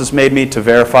prosthodontist has made me to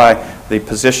verify the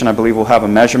position. I believe we'll have a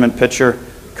measurement picture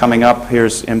coming up.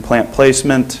 Here's implant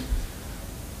placement.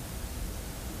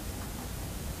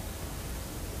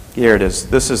 Here it is.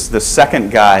 This is the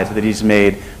second guide that he's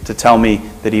made to tell me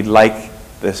that he'd like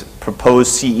this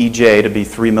proposed CEJ to be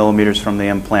 3 millimeters from the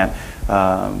implant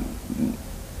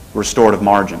restorative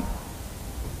margin.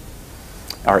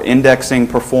 Our indexing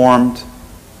performed,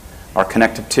 our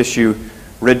connective tissue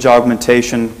ridge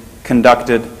augmentation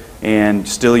conducted, and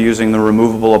still using the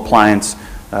removable appliance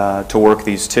to work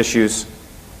these tissues.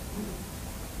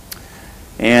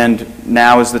 And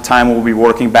now is the time we'll be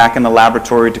working back in the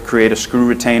laboratory to create a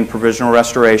screw-retained provisional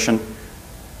restoration.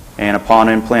 And upon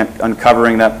implant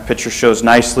uncovering, that picture shows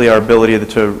nicely our ability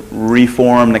to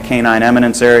reform the canine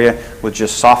eminence area with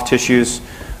just soft tissues.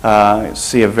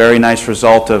 See a very nice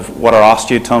result of what our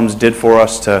osteotomes did for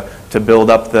us to build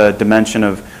up the dimension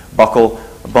of buccal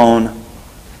bone.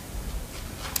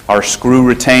 Our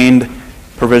screw-retained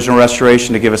provisional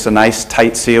restoration to give us a nice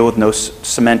tight seal with no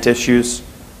cement issues.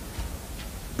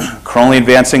 Coronally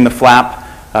advancing the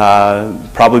flap,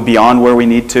 probably beyond where we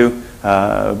need to,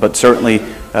 but certainly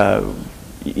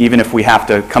even if we have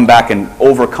to come back and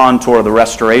over-contour the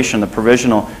restoration, the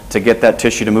provisional, to get that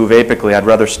tissue to move apically, I'd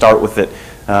rather start with it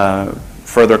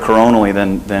further coronally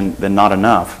than not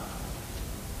enough.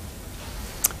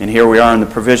 And here we are in the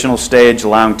provisional stage,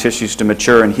 allowing tissues to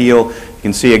mature and heal. You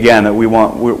can see again that we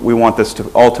want this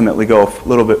to ultimately go a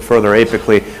little bit further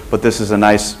apically, but this is a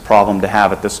nice problem to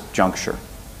have at this juncture.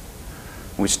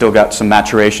 We still got some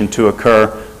maturation to occur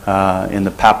in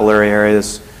the papillary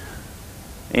areas.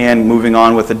 And moving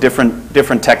on with a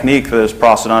different technique for this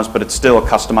prosthodontist, but it's still a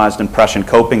customized impression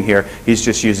coping here. He's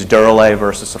just used Duralay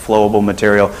versus a flowable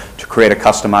material to create a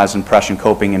customized impression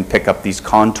coping and pick up these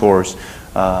contours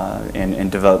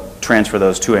and transfer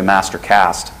those to a master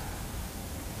cast.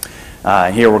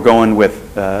 Here we're going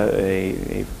with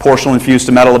a porcelain fused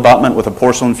to metal abutment with a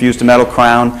porcelain fused to metal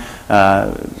crown,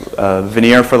 a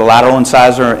veneer for the lateral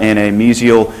incisor, and a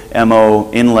mesial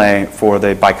MO inlay for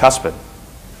the bicuspid.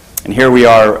 And here we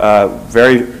are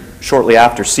very shortly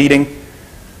after seating,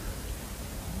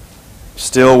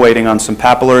 still waiting on some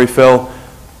papillary fill.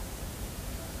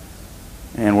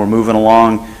 and we're moving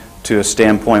along to a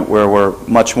standpoint where we're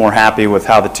much more happy with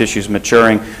how the tissue is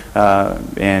maturing,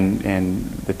 and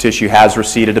the tissue has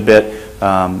receded a bit,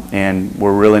 and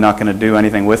we're really not going to do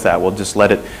anything with that. We'll just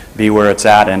let it be where it's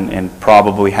at and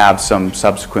probably have some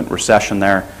subsequent recession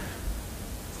there.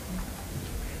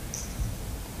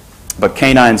 But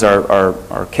canines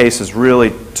are cases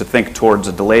really to think towards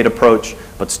a delayed approach,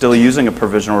 but still using a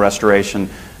provisional restoration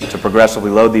to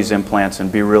progressively load these implants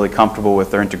and be really comfortable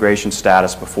with their integration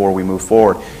status before we move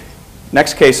forward.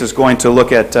 Next case is going to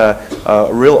look at a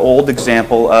real old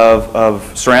example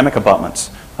of ceramic abutments.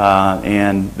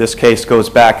 And this case goes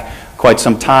back quite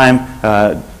some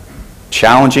time.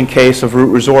 Challenging case of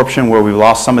root resorption where we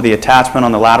lost some of the attachment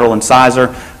on the lateral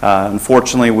incisor.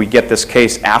 Unfortunately, we get this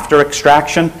case after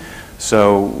extraction.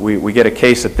 So we get a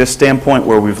case at this standpoint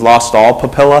where we've lost all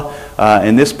papilla,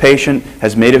 and this patient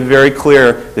has made it very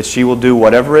clear that she will do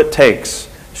whatever it takes.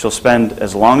 She'll spend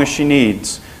as long as she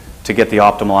needs to get the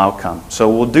optimal outcome.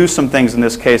 So we'll do some things in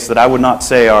this case that I would not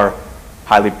say are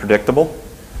highly predictable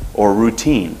or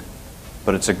routine,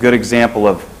 but it's a good example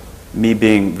of me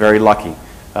being very lucky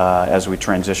as we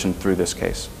transition through this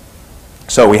case.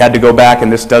 So we had to go back,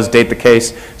 and this does date the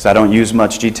case, so I don't use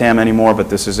much GTAM anymore, but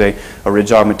this is a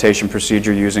ridge augmentation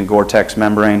procedure using Gore-Tex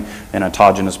membrane and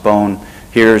autogenous bone.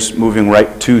 Here's moving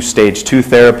right to stage 2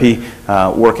 therapy,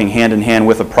 working hand in hand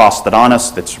with a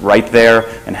prosthodontist that's right there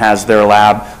and has their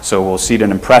lab. So we'll seed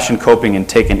an impression coping and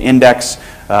take an index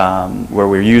where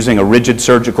we're using a rigid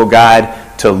surgical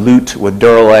guide to lute with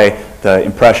Duralay the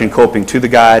impression coping to the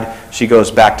guide. She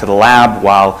goes back to the lab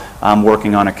while I'm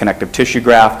working on a connective tissue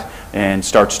graft and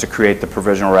starts to create the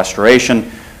provisional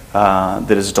restoration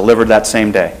that is delivered that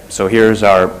same day. So here's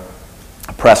our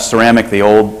pressed ceramic, the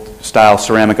old style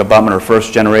ceramic abutment or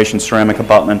first generation ceramic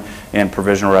abutment and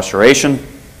provisional restoration.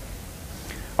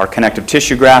 Our connective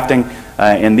tissue grafting,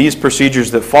 and these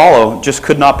procedures that follow just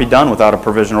could not be done without a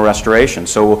provisional restoration.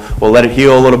 So we'll let it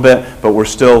heal a little bit, but we're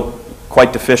still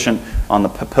quite deficient on the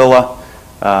papilla,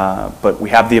 but we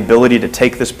have the ability to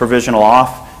take this provisional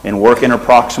off and work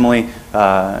interproximally,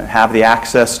 have the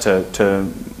access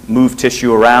to move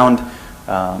tissue around.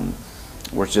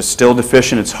 We're just still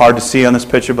deficient. It's hard to see on this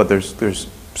picture, but there's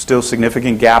still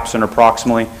significant gaps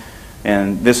interproximally.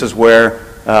 And this is where,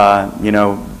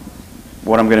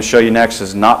 what I'm going to show you next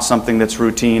is not something that's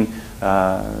routine.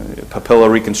 Papilla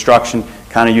reconstruction,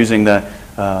 kind of using the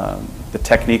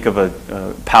technique of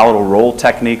a palatal roll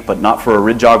technique, but not for a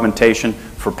ridge augmentation,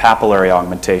 for papillary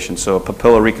augmentation. So a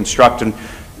papilla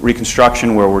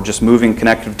reconstruction where we're just moving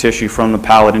connective tissue from the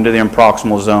palate into the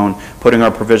improximal zone, putting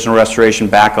our provisional restoration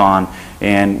back on,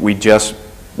 and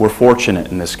we're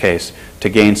fortunate in this case to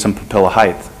gain some papilla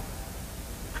height.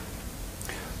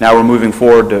 Now we're moving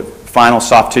forward to final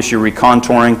soft tissue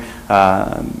recontouring.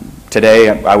 Today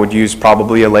I would use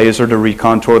probably a laser to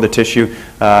recontour the tissue.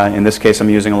 In this case I'm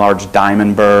using a large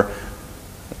diamond burr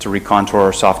to recontour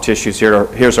our soft tissues.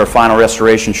 Here's our final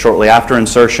restoration shortly after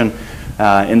insertion.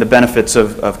 And the benefits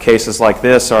of cases like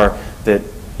this are that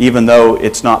even though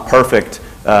it's not perfect,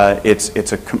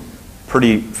 it's a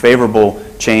pretty favorable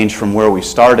change from where we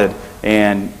started,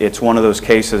 and it's one of those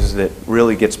cases that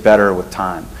really gets better with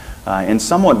time. And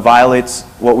somewhat violates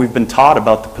what we've been taught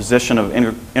about the position of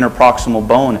interproximal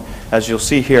bone. As you'll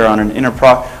see here on a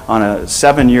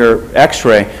 7-year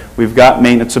x-ray, we've got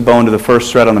maintenance of bone to the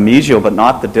first thread on the mesial, but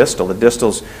not the distal. The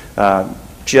distal's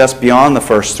just beyond the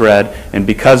first thread, and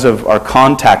because of our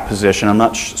contact position, I'm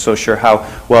not so sure how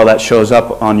well that shows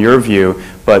up on your view,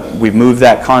 but we've moved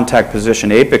that contact position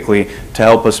apically to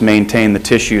help us maintain the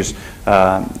tissues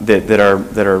that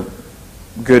are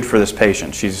good for this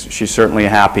patient. She's certainly a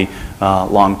happy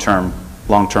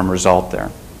long-term result there.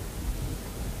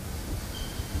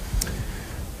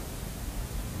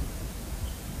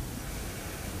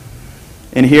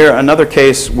 And here another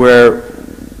case where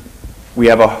we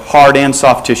have a hard and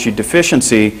soft tissue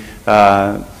deficiency.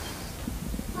 I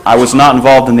was not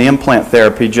involved in the implant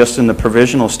therapy, just in the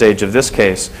provisional stage of this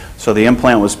case. So the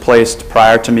implant was placed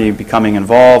prior to me becoming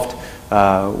involved.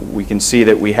 We can see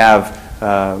that we have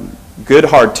good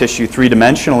hard tissue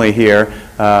three-dimensionally here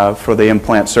for the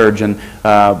implant surgeon,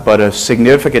 but a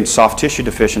significant soft tissue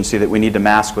deficiency that we need to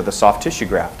mask with a soft tissue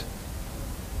graft.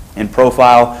 In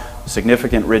profile,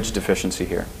 significant ridge deficiency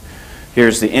here.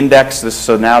 Here's the index.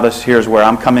 Here's where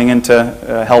I'm coming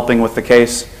into helping with the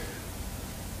case.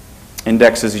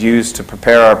 Index is used to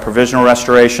prepare our provisional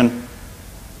restoration.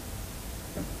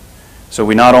 So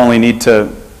we not only need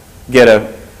to get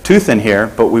a tooth in here,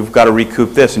 but we've got to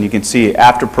recoup this. And you can see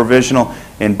after provisional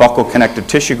and buccal connective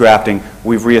tissue grafting,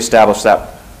 we've reestablished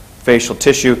that facial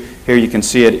tissue. Here you can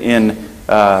see it in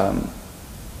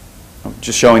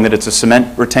Just showing that it's a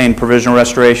cement-retained provisional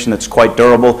restoration that's quite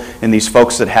durable. In these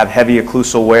folks that have heavy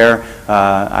occlusal wear,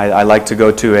 I like to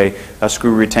go to a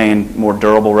screw-retained, more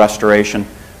durable restoration.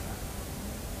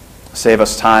 Save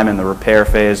us time in the repair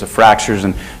phase of fractures,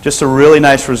 and just a really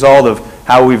nice result of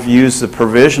how we've used the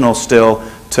provisional still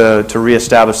to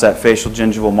reestablish that facial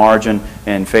gingival margin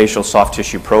and facial soft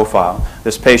tissue profile.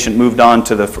 This patient moved on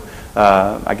to the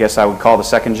I guess I would call the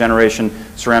second generation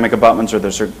ceramic abutments, or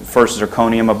the first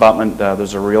zirconium abutment.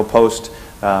 There's a real post,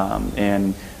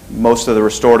 and most of the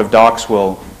restorative docs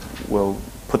will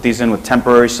put these in with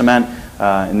temporary cement.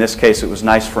 In this case, it was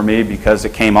nice for me because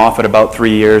it came off at about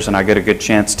 3 years, and I get a good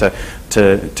chance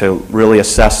to really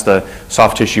assess the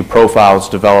soft tissue profiles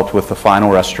developed with the final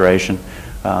restoration.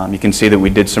 You can see that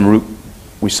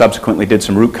we subsequently did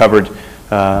some root coverage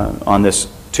on this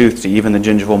tooth to even the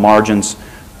gingival margins.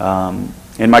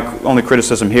 And my only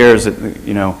criticism here is that,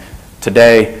 you know,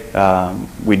 today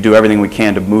we do everything we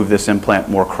can to move this implant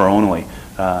more coronally.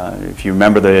 If you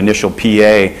remember the initial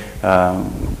PA,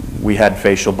 we had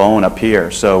facial bone up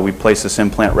here, so we placed this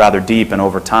implant rather deep, and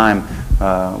over time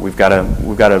we've got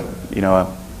a you know,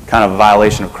 a kind of a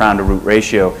violation of crown to root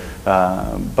ratio,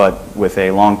 but with a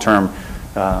long-term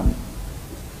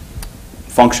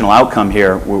functional outcome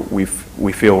here, we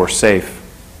feel we're safe.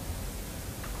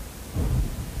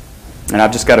 And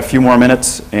I've just got a few more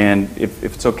minutes, and if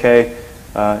it's okay,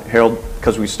 Harold,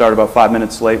 because we started about 5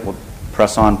 minutes late, we'll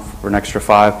press on for an extra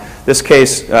 5. This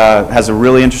case has a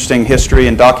really interesting history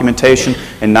and documentation.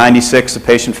 In '96, the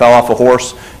patient fell off a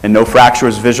horse, and no fracture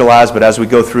was visualized, but as we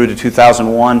go through to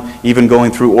 2001, even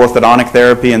going through orthodontic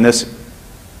therapy in this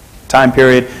time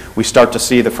period, we start to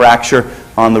see the fracture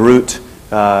on the root,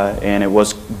 and it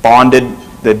was bonded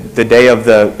the day of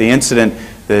the incident.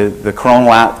 The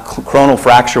coronal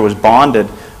fracture was bonded,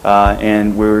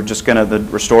 and we were just the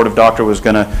restorative doctor was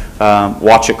going to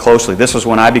watch it closely. This was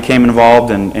when I became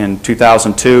involved in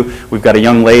 2002. We've got a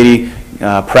young lady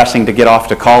pressing to get off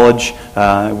to college,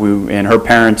 and her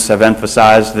parents have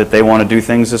emphasized that they want to do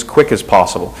things as quick as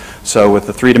possible. So with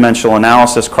the three-dimensional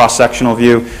analysis, cross-sectional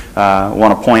view, I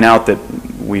want to point out that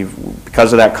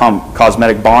because of that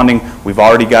cosmetic bonding, we've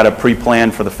already got a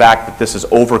pre-plan for the fact that this is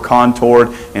over-contoured,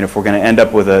 and if we're going to end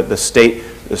up with the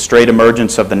straight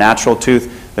emergence of the natural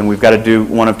tooth, then we've got to do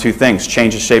one of two things: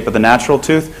 change the shape of the natural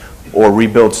tooth, or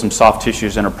rebuild some soft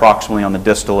tissues interproximally on the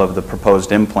distal of the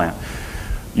proposed implant.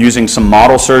 Using some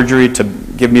model surgery to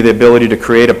give me the ability to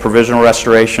create a provisional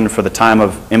restoration for the time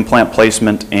of implant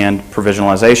placement and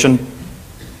provisionalization.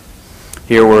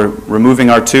 Here we're removing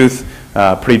our tooth.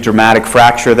 Pretty dramatic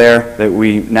fracture there that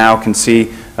we now can see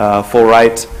full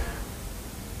right.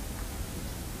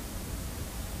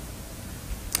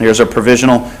 Here's our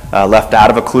provisional, left out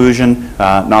of occlusion.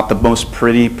 Not the most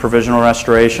pretty provisional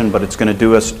restoration, but it's going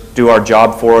to do our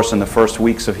job for us in the first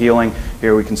weeks of healing.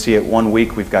 Here we can see at 1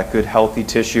 week we've got good healthy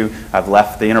tissue. I've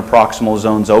left the interproximal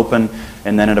zones open,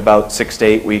 and then at about 6 to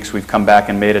 8 weeks we've come back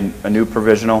and made a new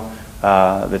provisional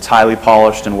that's highly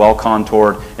polished and well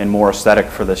contoured and more aesthetic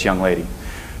for this young lady.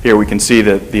 Here we can see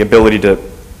the ability to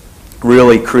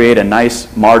really create a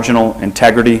nice marginal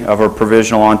integrity of our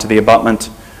provisional onto the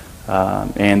abutment.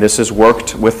 And this has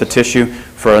worked with the tissue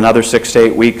for another 6 to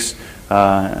 8 weeks.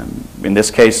 In this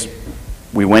case,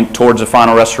 we went towards a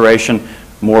final restoration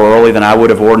more early than I would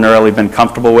have ordinarily been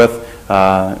comfortable with,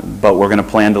 but we're going to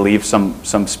plan to leave some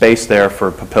space there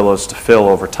for papillas to fill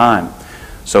over time.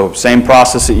 So same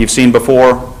process that you've seen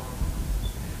before,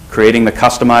 creating the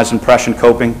customized impression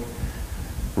coping,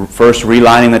 first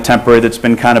relining the temporary that's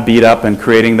been kind of beat up and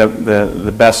creating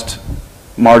the best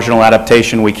marginal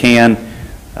adaptation we can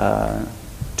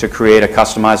to create a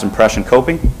customized impression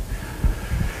coping.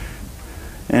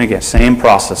 And again, same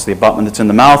process, the abutment that's in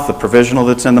the mouth, the provisional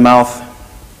that's in the mouth,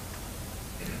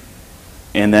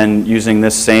 and then using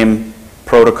this same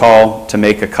protocol to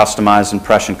make a customized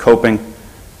impression coping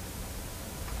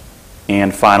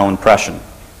and final impression.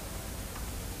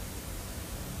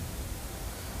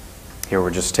 Here we're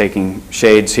just taking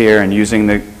shades here and using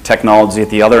the technology at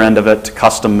the other end of it to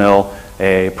custom mill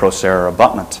a Procera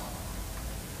abutment.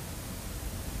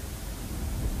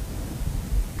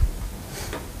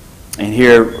 And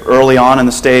here, early on in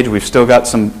the stage, we've still got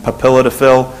some papilla to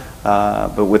fill,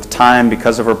 but with time,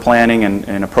 because of our planning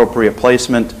and appropriate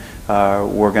placement,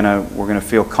 we're gonna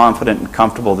feel confident and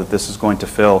comfortable that this is going to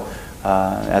fill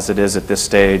as it is at this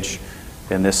stage,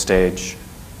 in this stage.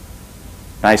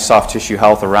 Nice soft tissue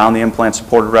health around the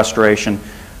implant-supported restoration,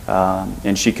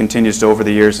 and she continues to, over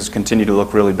the years, has continued to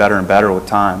look really better and better with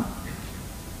time.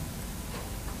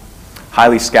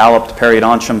 Highly scalloped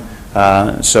periodontium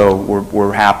So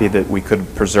we're happy that we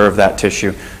could preserve that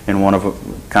tissue in one of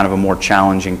kind of a more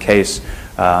challenging case.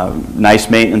 Nice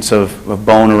maintenance of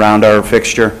bone around our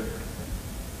fixture.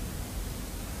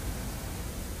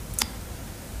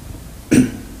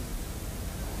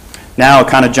 Now,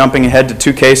 kind of jumping ahead to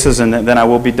two cases, and then I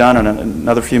will be done in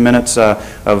another few minutes,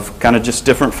 of kind of just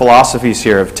different philosophies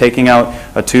here of taking out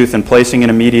a tooth and placing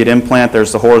an immediate implant.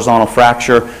 There's the horizontal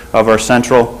fracture of our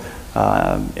central.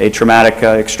 Atraumatic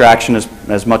extraction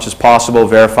as much as possible,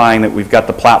 verifying that we've got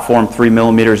the platform 3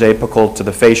 millimeters apical to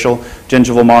the facial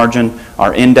gingival margin,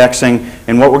 our indexing.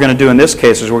 And what we're going to do in this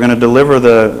case is we're going to deliver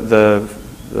the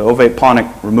ovate ponic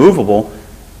removable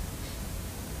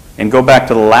and go back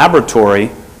to the laboratory.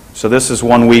 So this is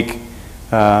 1 week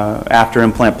after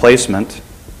implant placement.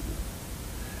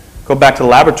 Go back to the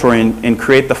laboratory and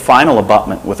create the final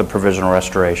abutment with a provisional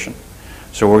restoration.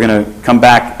 So we're going to come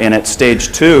back and at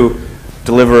stage 2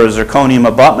 deliver a zirconium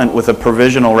abutment with a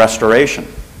provisional restoration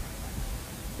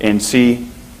and see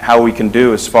how we can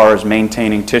do as far as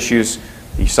maintaining tissues.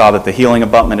 You saw that the healing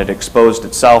abutment had exposed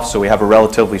itself, so we have a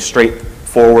relatively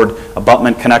straightforward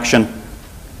abutment connection.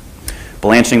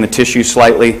 Blanching the tissue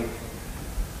slightly.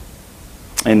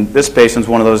 And this patient's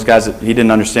one of those guys that he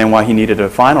didn't understand why he needed a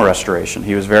final restoration.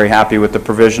 He was very happy with the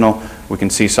provisional. We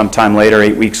can see sometime later,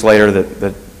 8 weeks later, that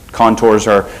the contours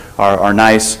are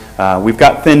nice. We've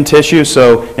got thin tissue,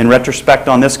 so in retrospect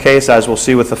on this case, as we'll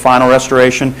see with the final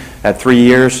restoration at 3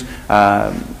 years,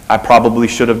 I probably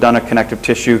should have done a connective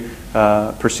tissue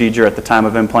procedure at the time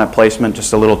of implant placement,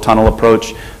 just a little tunnel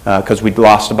approach, because we'd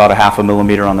lost about a ½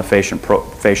 millimeter on the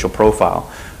facial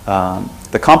profile.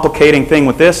 The complicating thing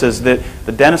with this is that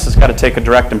the dentist has got to take a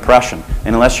direct impression,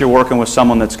 and unless you're working with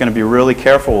someone that's going to be really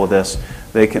careful with this,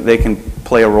 they can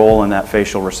play a role in that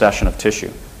facial recession of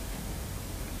tissue.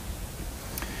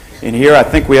 And here I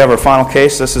think we have our final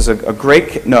case. This is a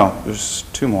great, no, there's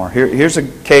two more. Here's a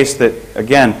case that,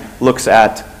 again, looks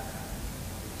at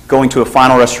going to a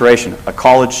final restoration. A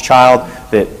college child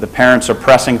that the parents are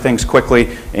pressing things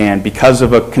quickly, and because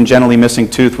of a congenitally missing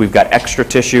tooth, we've got extra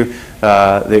tissue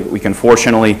that we can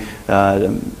fortunately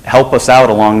help us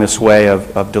out along this way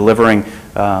of delivering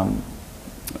a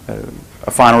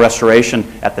final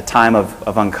restoration at the time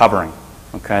of uncovering.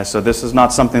 Okay, so this is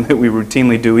not something that we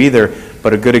routinely do either,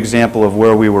 but a good example of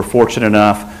where we were fortunate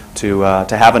enough to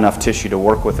have enough tissue to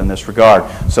work with in this regard.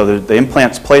 So the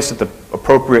implant's placed at the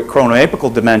appropriate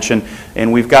chronoapical dimension,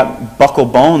 and we've got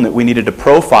buccal bone that we needed to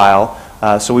profile.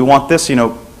 So we want this,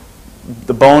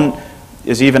 the bone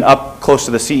is even up close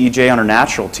to the CEJ on our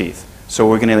natural teeth. So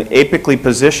we're going to apically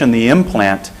position the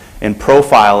implant and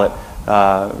profile it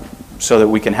so that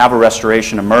we can have a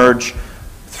restoration emerge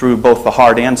through both the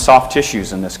hard and soft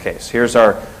tissues in this case. Here's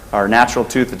our natural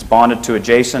tooth that's bonded to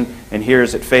adjacent, and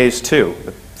here's at phase 2.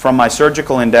 From my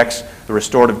surgical index, the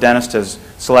restorative dentist has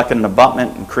selected an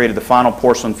abutment and created the final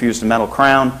porcelain-fused metal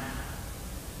crown.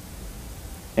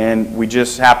 And we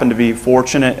just happen to be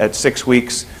fortunate at 6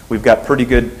 weeks. We've got pretty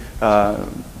good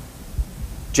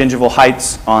gingival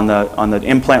heights on the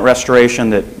implant restoration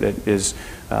that is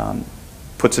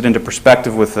puts it into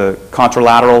perspective with the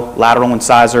contralateral lateral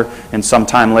incisor, and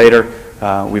sometime later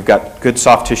we've got good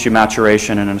soft tissue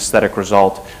maturation and an aesthetic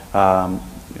result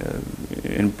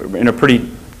in a pretty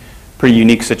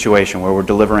unique situation where we're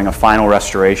delivering a final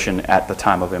restoration at the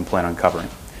time of implant uncovering.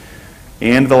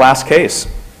 And the last case,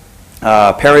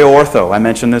 perioortho. I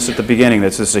mentioned this at the beginning.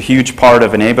 This is a huge part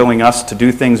of enabling us to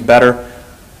do things better.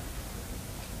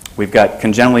 We've got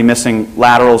congenitally missing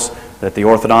laterals that the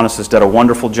orthodontist has done a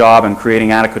wonderful job in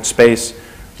creating adequate space.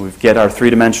 We get our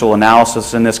three-dimensional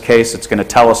analysis in this case. It's going to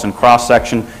tell us in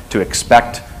cross-section to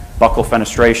expect buccal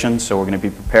fenestration, so we're going to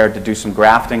be prepared to do some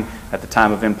grafting at the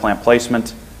time of implant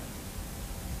placement.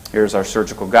 Here's our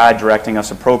surgical guide directing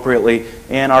us appropriately,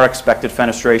 and our expected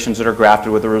fenestrations that are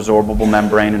grafted with a resorbable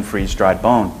membrane and freeze-dried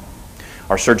bone.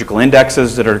 Our surgical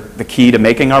indexes that are the key to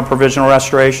making our provisional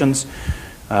restorations,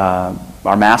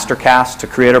 our master cast to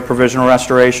create our provisional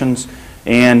restorations,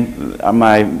 and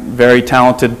my very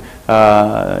talented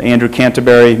Andrew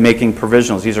Canterbury making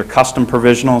provisionals. These are custom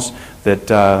provisionals that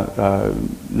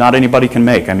not anybody can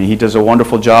make. I mean, he does a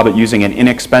wonderful job at using an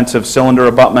inexpensive cylinder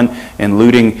abutment and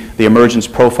luting the emergence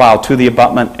profile to the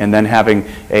abutment, and then having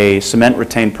a cement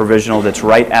retained provisional that's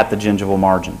right at the gingival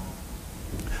margin.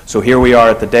 So here we are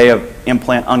at the day of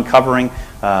implant uncovering.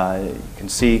 You can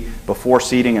see before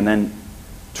seating and then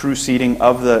true seating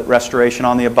of the restoration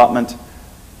on the abutment,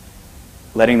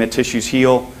 letting the tissues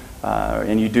heal.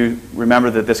 And you do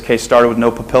remember that this case started with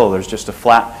no papilla. There's just a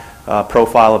flat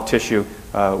profile of tissue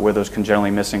where those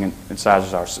congenitally missing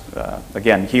incisors are.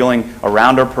 Again, healing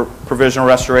around our provisional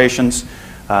restorations.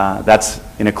 That's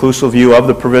an occlusal view of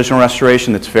the provisional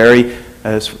restoration that's very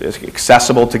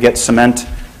accessible to get cement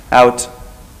out.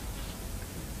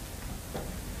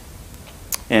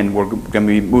 And we're going to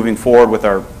be moving forward with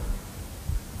our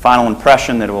final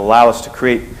impression that will allow us to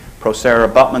create Procera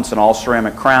abutments and all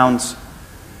ceramic crowns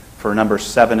for numbers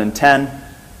 7 and 10.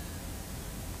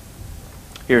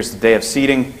 Here's the day of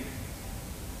seating.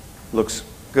 Looks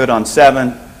good on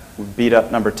 7. We beat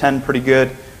up number 10 pretty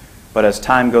good. But as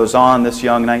time goes on, this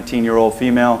young 19-year-old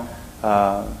female,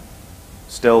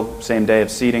 still same day of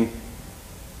seating.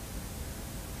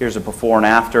 Here's a before and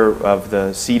after of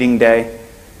the seating day.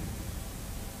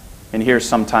 And here's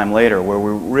some time later where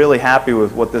we're really happy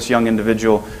with what this young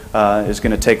individual is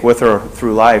going to take with her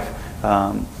through life,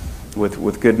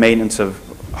 with good maintenance of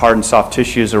hard and soft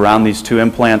tissues around these 2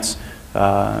 implants.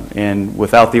 And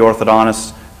without the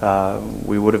orthodontist,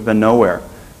 we would have been nowhere.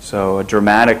 So a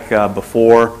dramatic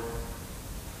before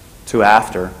to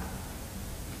after.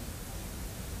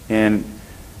 And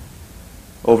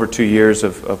over 2 years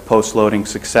of post-loading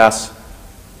success.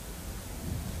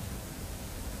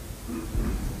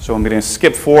 So I'm going to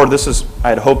skip forward. I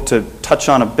had hoped to touch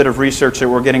on a bit of research that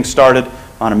we're getting started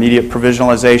on immediate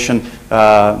provisionalization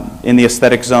in the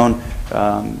aesthetic zone.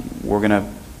 We're going to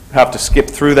have to skip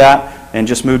through that and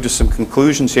just move to some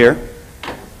conclusions here.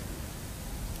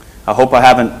 I hope I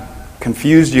haven't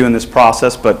confused you in this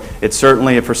process, but it's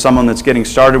certainly, for someone that's getting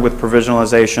started with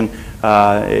provisionalization,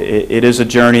 it is a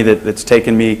journey that's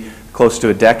taken me close to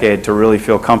a decade to really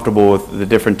feel comfortable with the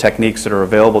different techniques that are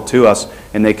available to us,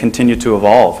 and they continue to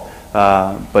evolve.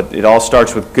 But it all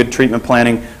starts with good treatment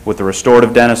planning with the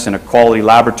restorative dentist in a quality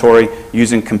laboratory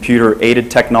using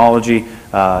computer-aided technology,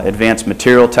 advanced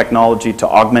material technology to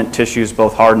augment tissues,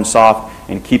 both hard and soft,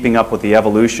 and keeping up with the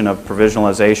evolution of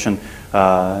provisionalization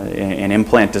and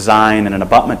implant design and an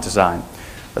abutment design.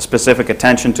 A specific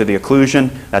attention to the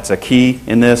occlusion, that's a key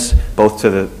in this, both to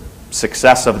the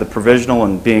success of the provisional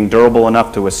and being durable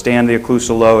enough to withstand the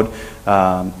occlusal load.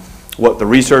 What the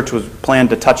research was planned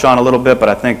to touch on a little bit, but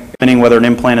I think depending whether an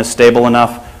implant is stable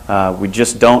enough, we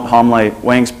just don't, Homlai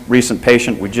Wang's recent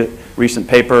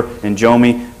paper in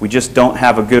Jomi, we just don't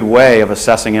have a good way of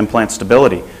assessing implant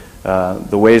stability.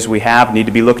 The ways we have need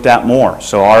to be looked at more.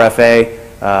 So RFA,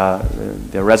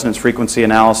 the resonance frequency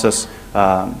analysis,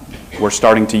 we're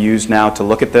starting to use now to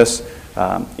look at this.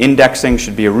 Indexing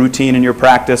should be a routine in your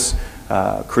practice.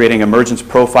 Creating emergence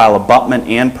profile abutment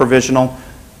and provisional,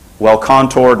 well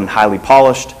contoured and highly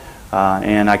polished.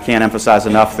 And I can't emphasize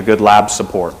enough the good lab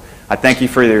support. I thank you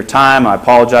for your time. I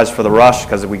apologize for the rush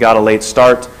because we got a late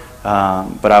start,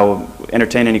 but I will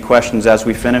entertain any questions as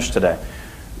we finish today.